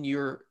reason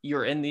you're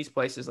in these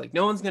places, like,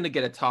 no one's going to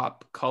get a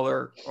top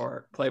color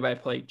or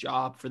play-by-play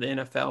job for the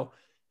NFL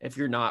if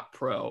you're not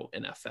pro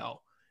NFL.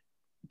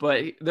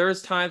 But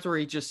there's times where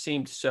he just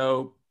seemed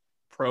so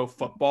pro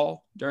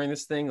football during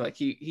this thing. Like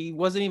he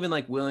wasn't even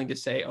like willing to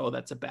say, oh,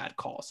 that's a bad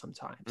call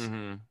sometimes.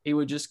 Mm-hmm. He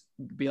would just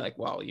be like,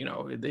 well, you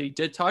know, they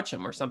did touch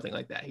him or something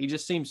like that. He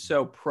just seems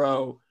so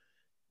pro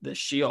the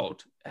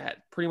Shield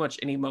at pretty much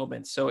any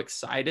moment. So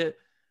excited,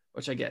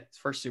 which I get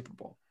for Super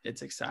Bowl.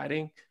 It's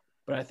exciting,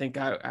 but I think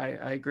I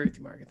agree with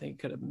you, Mark. I think he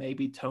could have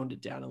maybe toned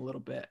it down a little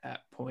bit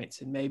at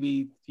points and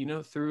maybe, you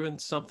know, threw in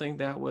something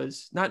that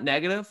was not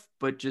negative,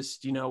 but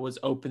just, you know, was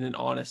open and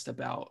honest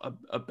about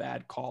a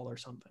bad call or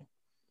something.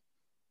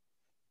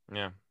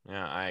 Yeah,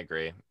 I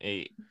agree.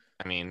 I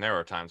mean, there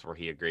were times where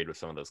he agreed with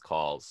some of those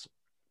calls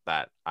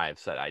that I've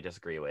said I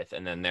disagree with.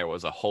 And then there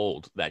was a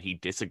hold that he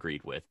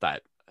disagreed with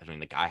that, I mean,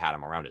 the guy had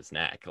him around his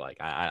neck. Like,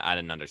 I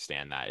didn't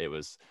understand that. He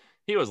was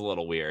a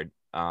little weird.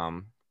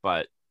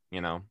 But,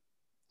 you know,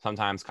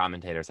 sometimes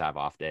commentators have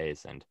off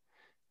days. And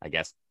I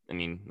guess, I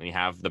mean, when you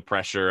have the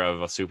pressure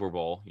of a Super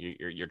Bowl,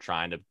 you're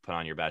trying to put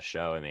on your best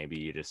show. And maybe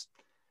you just,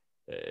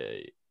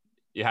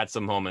 you had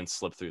some moments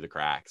slip through the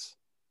cracks.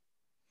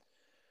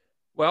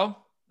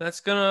 Well, that's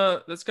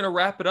gonna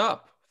wrap it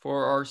up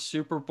for our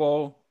Super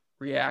Bowl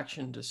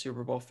reaction to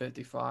Super Bowl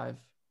 55.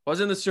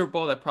 Wasn't the Super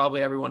Bowl that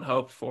probably everyone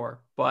hoped for,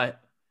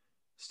 but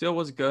still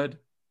was good,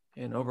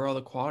 and overall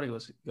the quality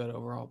was good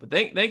overall. But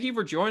thank you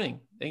for joining.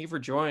 Thank you for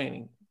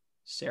joining,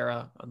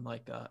 Sarah.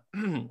 Unlike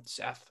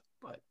Seth,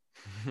 but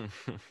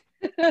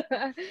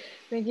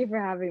thank you for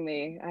having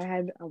me. I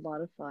had a lot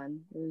of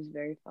fun. It was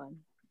very fun.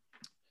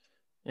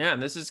 Yeah,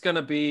 and this is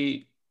gonna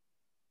be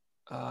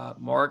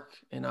Mark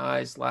and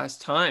I's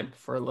last time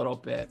for a little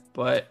bit,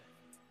 but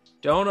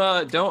don't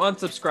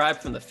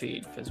unsubscribe from the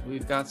feed because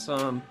we've got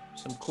some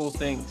cool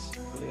things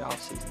for the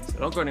offseason. So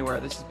don't go anywhere.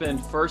 This has been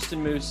First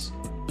and Moose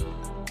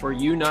for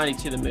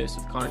U92 The Moose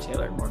with Connor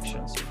Taylor and Mark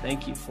Schoen. So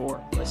thank you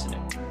for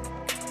listening.